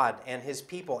of God and his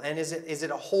people? And is it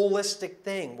a holistic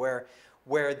thing where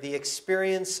the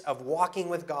experience of walking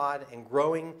with God and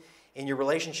growing in your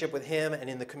relationship with him and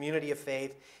in the community of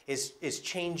faith is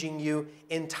changing you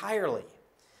entirely?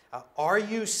 Are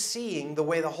you seeing the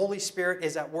way the Holy Spirit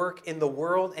is at work in the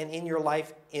world and in your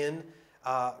life in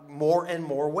more and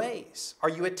more ways? Are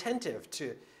you attentive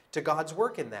to God's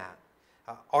work in that?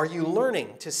 Are you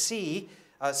learning to see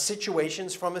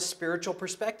situations from a spiritual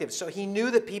perspective? So he knew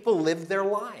that people lived their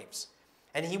lives.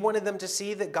 And he wanted them to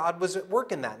see that God was at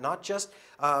work in that, not just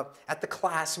at the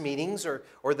class meetings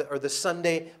or the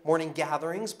Sunday morning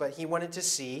gatherings, but he wanted to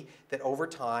see that over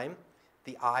time,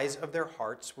 the eyes of their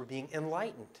hearts were being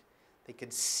enlightened. They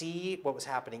could see what was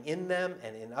happening in them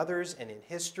and in others and in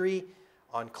history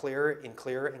in clearer and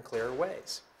clearer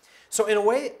ways. So in a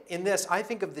way, in this, I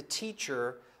think of the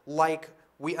teacher like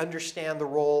we understand the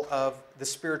role of the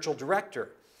spiritual director.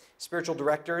 Spiritual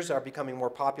directors are becoming more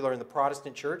popular in the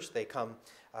Protestant church. They come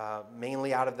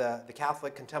mainly out of the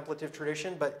Catholic contemplative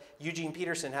tradition, but Eugene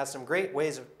Peterson has some great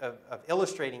ways of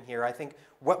illustrating here, I think,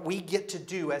 what we get to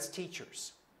do as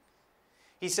teachers.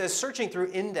 He says, searching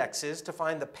through indexes to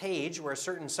find the page where a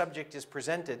certain subject is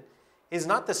presented is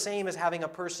not the same as having a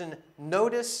person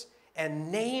notice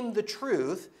and name the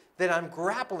truth that I'm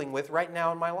grappling with right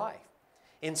now in my life.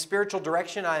 In spiritual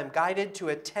direction, I am guided to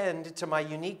attend to my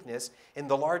uniqueness in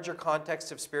the larger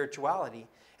context of spirituality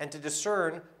and to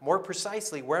discern more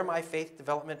precisely where my faith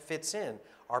development fits in.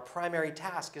 Our primary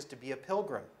task is to be a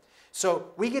pilgrim. So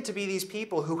we get to be these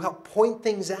people who help point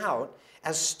things out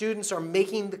as students are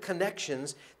making the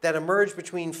connections that emerge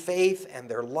between faith and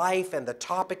their life and the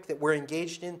topic that we're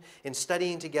engaged in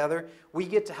studying together. We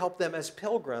get to help them as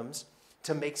pilgrims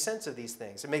to make sense of these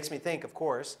things. It makes me think, of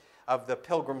course, of the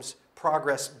Pilgrim's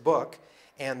Progress book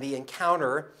and the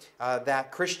encounter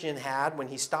that Christian had when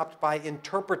he stopped by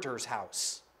Interpreter's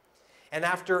house. And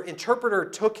after Interpreter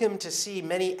took him to see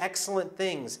many excellent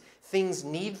things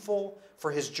needful for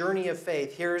his journey of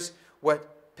faith, here's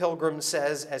what Pilgrim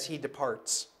says as he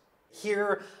departs.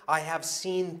 Here I have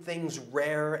seen things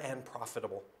rare and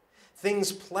profitable,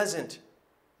 things pleasant,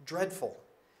 dreadful,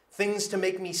 things to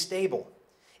make me stable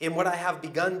in what I have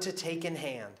begun to take in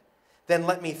hand. Then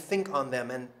let me think on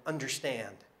them and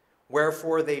understand.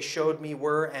 Wherefore they showed me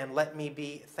were, and let me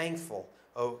be thankful,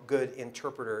 O good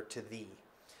interpreter, to thee.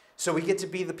 So we get to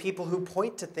be the people who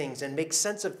point to things and make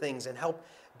sense of things and help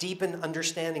deepen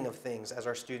understanding of things as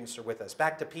our students are with us.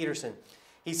 Back to Peterson.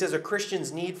 He says a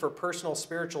Christian's need for personal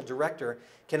spiritual director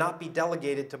cannot be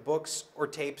delegated to books or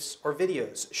tapes or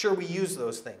videos. Sure, we use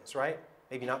those things, right?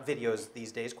 Maybe not videos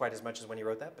these days quite as much as when he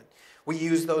wrote that, but we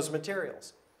use those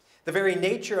materials. The very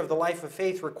nature of the life of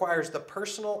faith requires the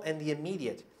personal and the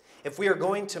immediate. If we are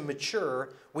going to mature,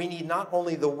 we need not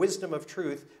only the wisdom of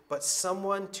truth, but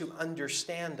someone to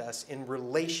understand us in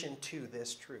relation to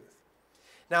this truth.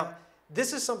 Now,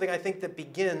 this is something I think that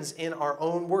begins in our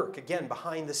own work, again,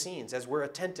 behind the scenes, as we're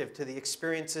attentive to the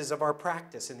experiences of our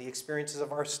practice and the experiences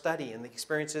of our study and the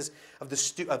experiences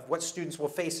of what students will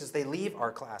face as they leave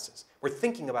our classes. We're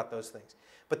thinking about those things.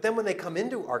 But then when they come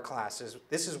into our classes,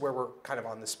 this is where we're kind of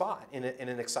on the spot in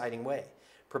an exciting way,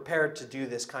 prepared to do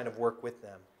this kind of work with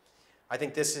them. I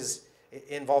think it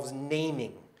involves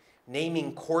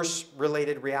naming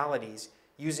course-related realities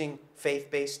using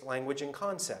faith-based language and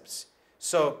concepts.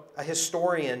 So a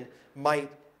historian might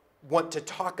want to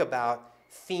talk about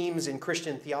themes in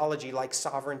Christian theology like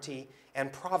sovereignty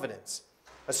and providence.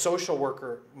 A social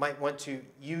worker might want to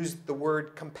use the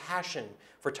word compassion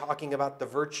for talking about the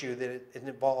virtue that is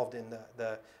involved in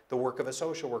the work of a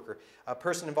social worker. A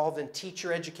person involved in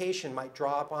teacher education might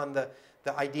draw upon the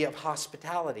idea of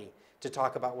hospitality to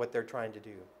talk about what they're trying to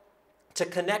do. To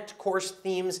connect course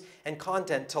themes and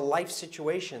content to life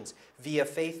situations via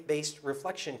faith-based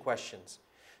reflection questions.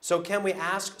 So can we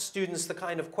ask students the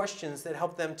kind of questions that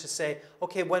help them to say,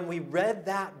 okay, when we read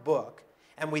that book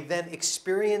and we then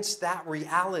experienced that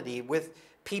reality with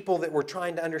people that we're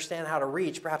trying to understand how to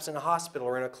reach, perhaps in a hospital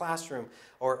or in a classroom,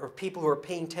 or people who are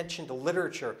paying attention to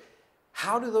literature,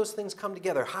 how do those things come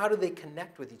together? How do they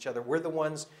connect with each other? We're the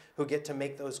ones who get to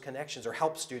make those connections or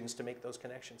help students to make those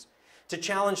connections. To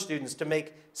challenge students to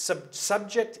make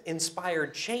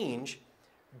subject-inspired change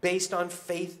based on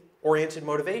faith-oriented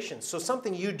motivations. So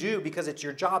something you do because it's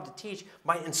your job to teach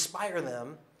might inspire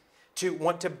them to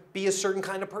want to be a certain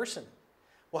kind of person.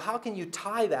 Well, how can you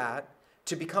tie that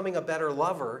to becoming a better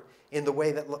lover in the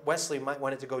way that Wesley might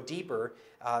want it to go deeper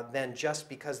than just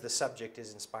because the subject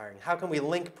is inspiring? How can we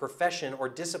link profession or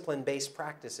discipline-based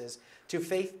practices to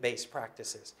faith-based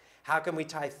practices? How can we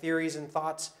tie theories and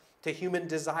thoughts to human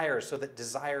desires so that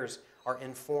desires are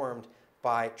informed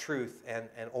by truth and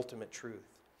ultimate truth?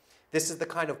 This is the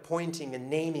kind of pointing and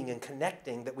naming and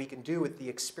connecting that we can do with the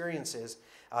experiences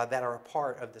that are a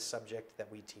part of the subject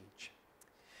that we teach.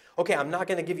 Okay, I'm not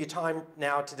going to give you time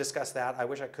now to discuss that. I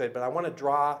wish I could, but I want to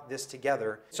draw this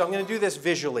together. So I'm going to do this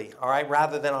visually, all right,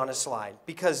 rather than on a slide.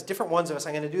 Because different ones of us,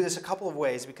 I'm going to do this a couple of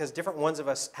ways, because different ones of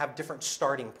us have different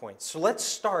starting points. So let's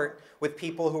start with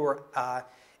people who are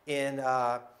in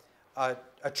a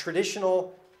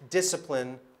traditional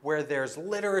discipline where there's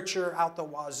literature out the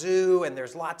wazoo and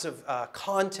there's lots of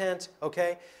content,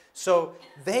 okay? So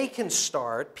they can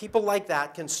start, people like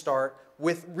that can start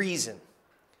with reason,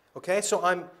 okay? So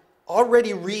I'm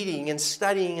already reading and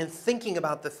studying and thinking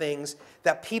about the things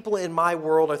that people in my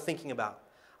world are thinking about.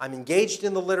 I'm engaged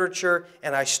in the literature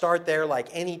and I start there like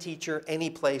any teacher, any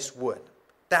place would.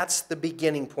 That's the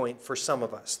beginning point for some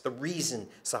of us, the reason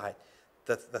side.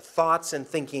 The thoughts and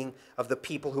thinking of the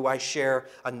people who I share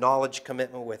a knowledge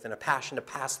commitment with and a passion to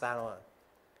pass that on.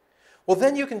 Well,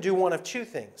 then you can do one of two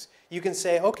things. You can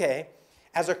say, okay,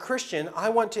 as a Christian, I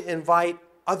want to invite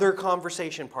other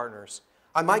conversation partners.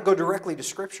 I might go directly to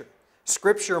Scripture.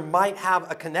 Scripture might have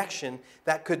a connection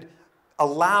that could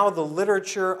allow the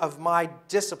literature of my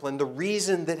discipline, the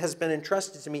reason that has been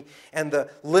entrusted to me, and the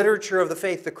literature of the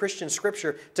faith, the Christian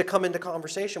Scripture, to come into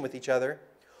conversation with each other.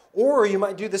 Or you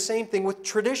might do the same thing with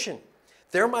tradition.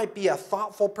 There might be a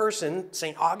thoughtful person,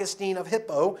 St. Augustine of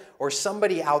Hippo, or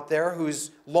somebody out there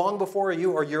who's long before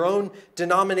you, or your own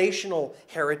denominational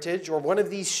heritage, or one of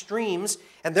these streams,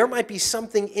 and there might be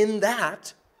something in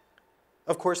that.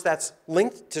 Of course, that's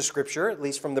linked to Scripture, at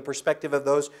least from the perspective of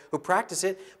those who practice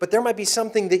it, but there might be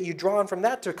something that you draw on from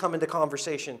that to come into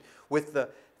conversation with the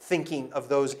thinking of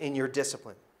those in your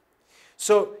discipline.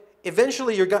 So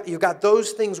eventually you've got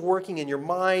those things working in your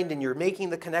mind, and you're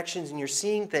making the connections, and you're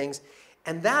seeing things,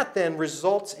 and that then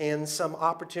results in some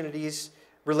opportunities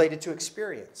related to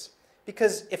experience.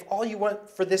 Because if all you want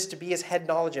for this to be is head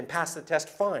knowledge and pass the test,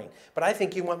 fine. But I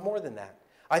think you want more than that.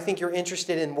 I think you're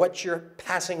interested in what you're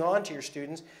passing on to your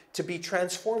students to be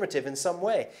transformative in some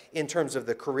way, in terms of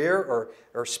the career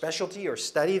or specialty or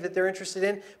study that they're interested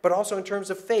in, but also in terms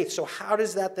of faith. So how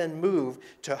does that then move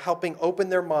to helping open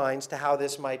their minds to how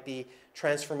this might be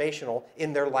transformational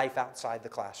in their life outside the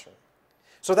classroom?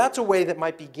 So that's a way that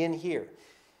might begin here.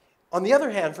 On the other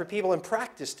hand, for people in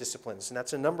practice disciplines, and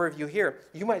that's a number of you here,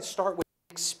 you might start with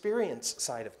the experience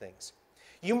side of things.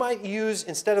 You might use,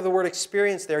 instead of the word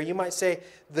experience there, you might say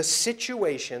the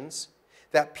situations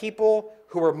that people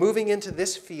who are moving into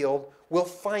this field will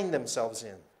find themselves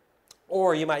in.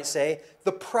 Or you might say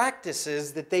the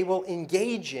practices that they will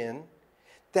engage in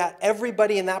that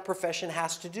everybody in that profession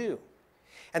has to do.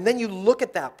 And then you look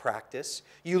at that practice,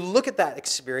 you look at that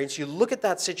experience, you look at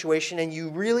that situation, and you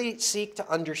really seek to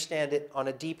understand it on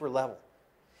a deeper level.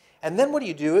 And then what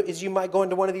you do is you might go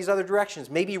into one of these other directions.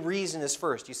 Maybe reason is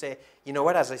first. You say, you know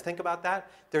what, as I think about that,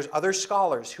 there's other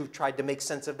scholars who've tried to make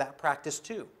sense of that practice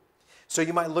too. So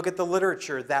you might look at the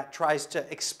literature that tries to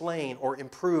explain or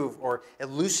improve or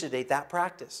elucidate that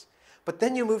practice. But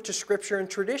then you move to scripture and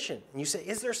tradition. And you say,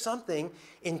 is there something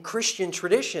in Christian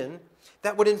tradition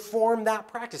that would inform that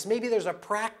practice? Maybe there's a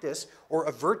practice or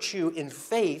a virtue in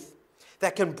faith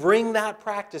that can bring that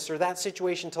practice or that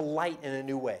situation to light in a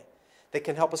new way, that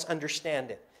can help us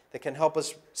understand it, that can help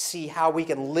us see how we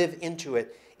can live into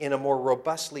it in a more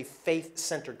robustly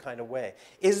faith-centered kind of way.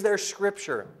 Is there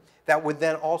scripture that would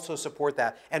then also support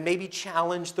that and maybe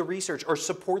challenge the research or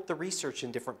support the research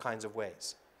in different kinds of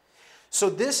ways? So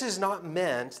this is not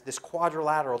meant, this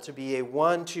quadrilateral, to be a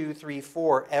 1, 2, 3,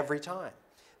 4 every time.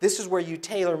 This is where you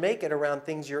tailor-make it around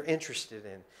things you're interested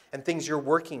in and things you're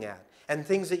working at and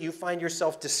things that you find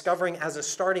yourself discovering as a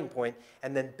starting point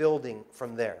and then building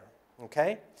from there.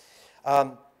 Okay?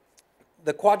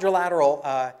 The quadrilateral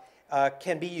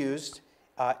can be used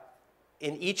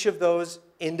in each of those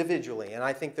individually, and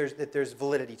I think there's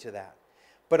validity to that.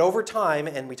 But over time,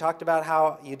 and we talked about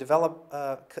how you develop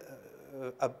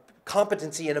a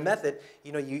competency in a method,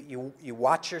 you know, you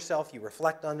watch yourself, you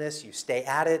reflect on this, you stay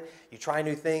at it, you try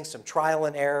new things, some trial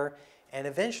and error, and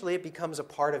eventually it becomes a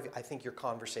part of, I think, your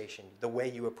conversation, the way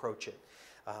you approach it.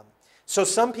 So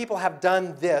some people have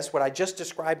done this, what I just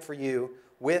described for you,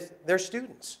 with their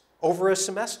students over a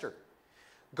semester.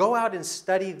 Go out and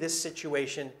study this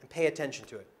situation and pay attention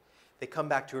to it. They come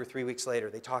back 2 or 3 weeks later.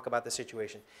 They talk about the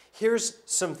situation. Here's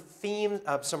some themes,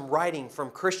 some writing from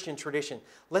Christian tradition.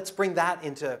 Let's bring that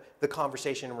into the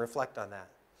conversation and reflect on that.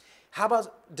 How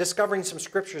about discovering some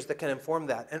scriptures that can inform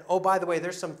that? And oh, by the way,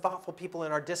 there's some thoughtful people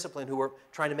in our discipline who are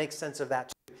trying to make sense of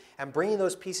that too. And bringing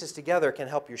those pieces together can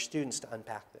help your students to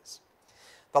unpack this.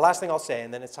 The last thing I'll say,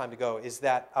 and then it's time to go, is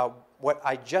that what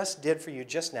I just did for you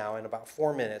just now in about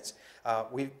 4 minutes,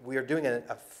 we are doing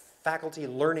a faculty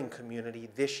learning community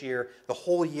this year, the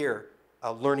whole year,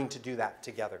 learning to do that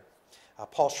together.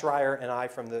 Paul Schreier and I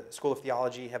from the School of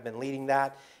Theology have been leading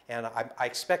that, and I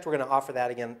expect we're going to offer that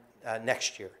again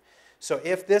next year. So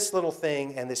if this little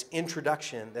thing and this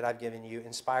introduction that I've given you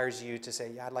inspires you to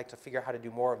say, yeah, I'd like to figure out how to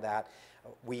do more of that,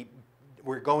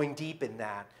 we're going deep in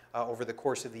that over the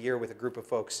course of the year with a group of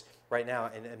folks right now,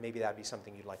 and maybe that'd be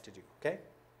something you'd like to do, okay?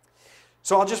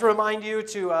 So I'll just remind you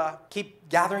to keep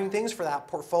gathering things for that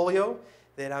portfolio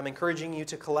that I'm encouraging you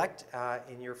to collect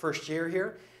in your first year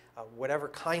here. Whatever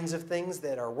kinds of things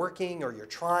that are working or you're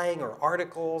trying, or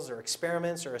articles or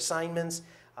experiments or assignments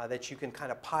that you can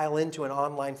kind of pile into an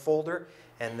online folder,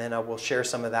 and then we'll share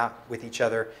some of that with each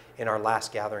other in our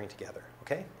last gathering together,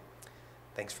 okay?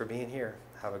 Thanks for being here.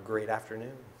 Have a great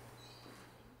afternoon.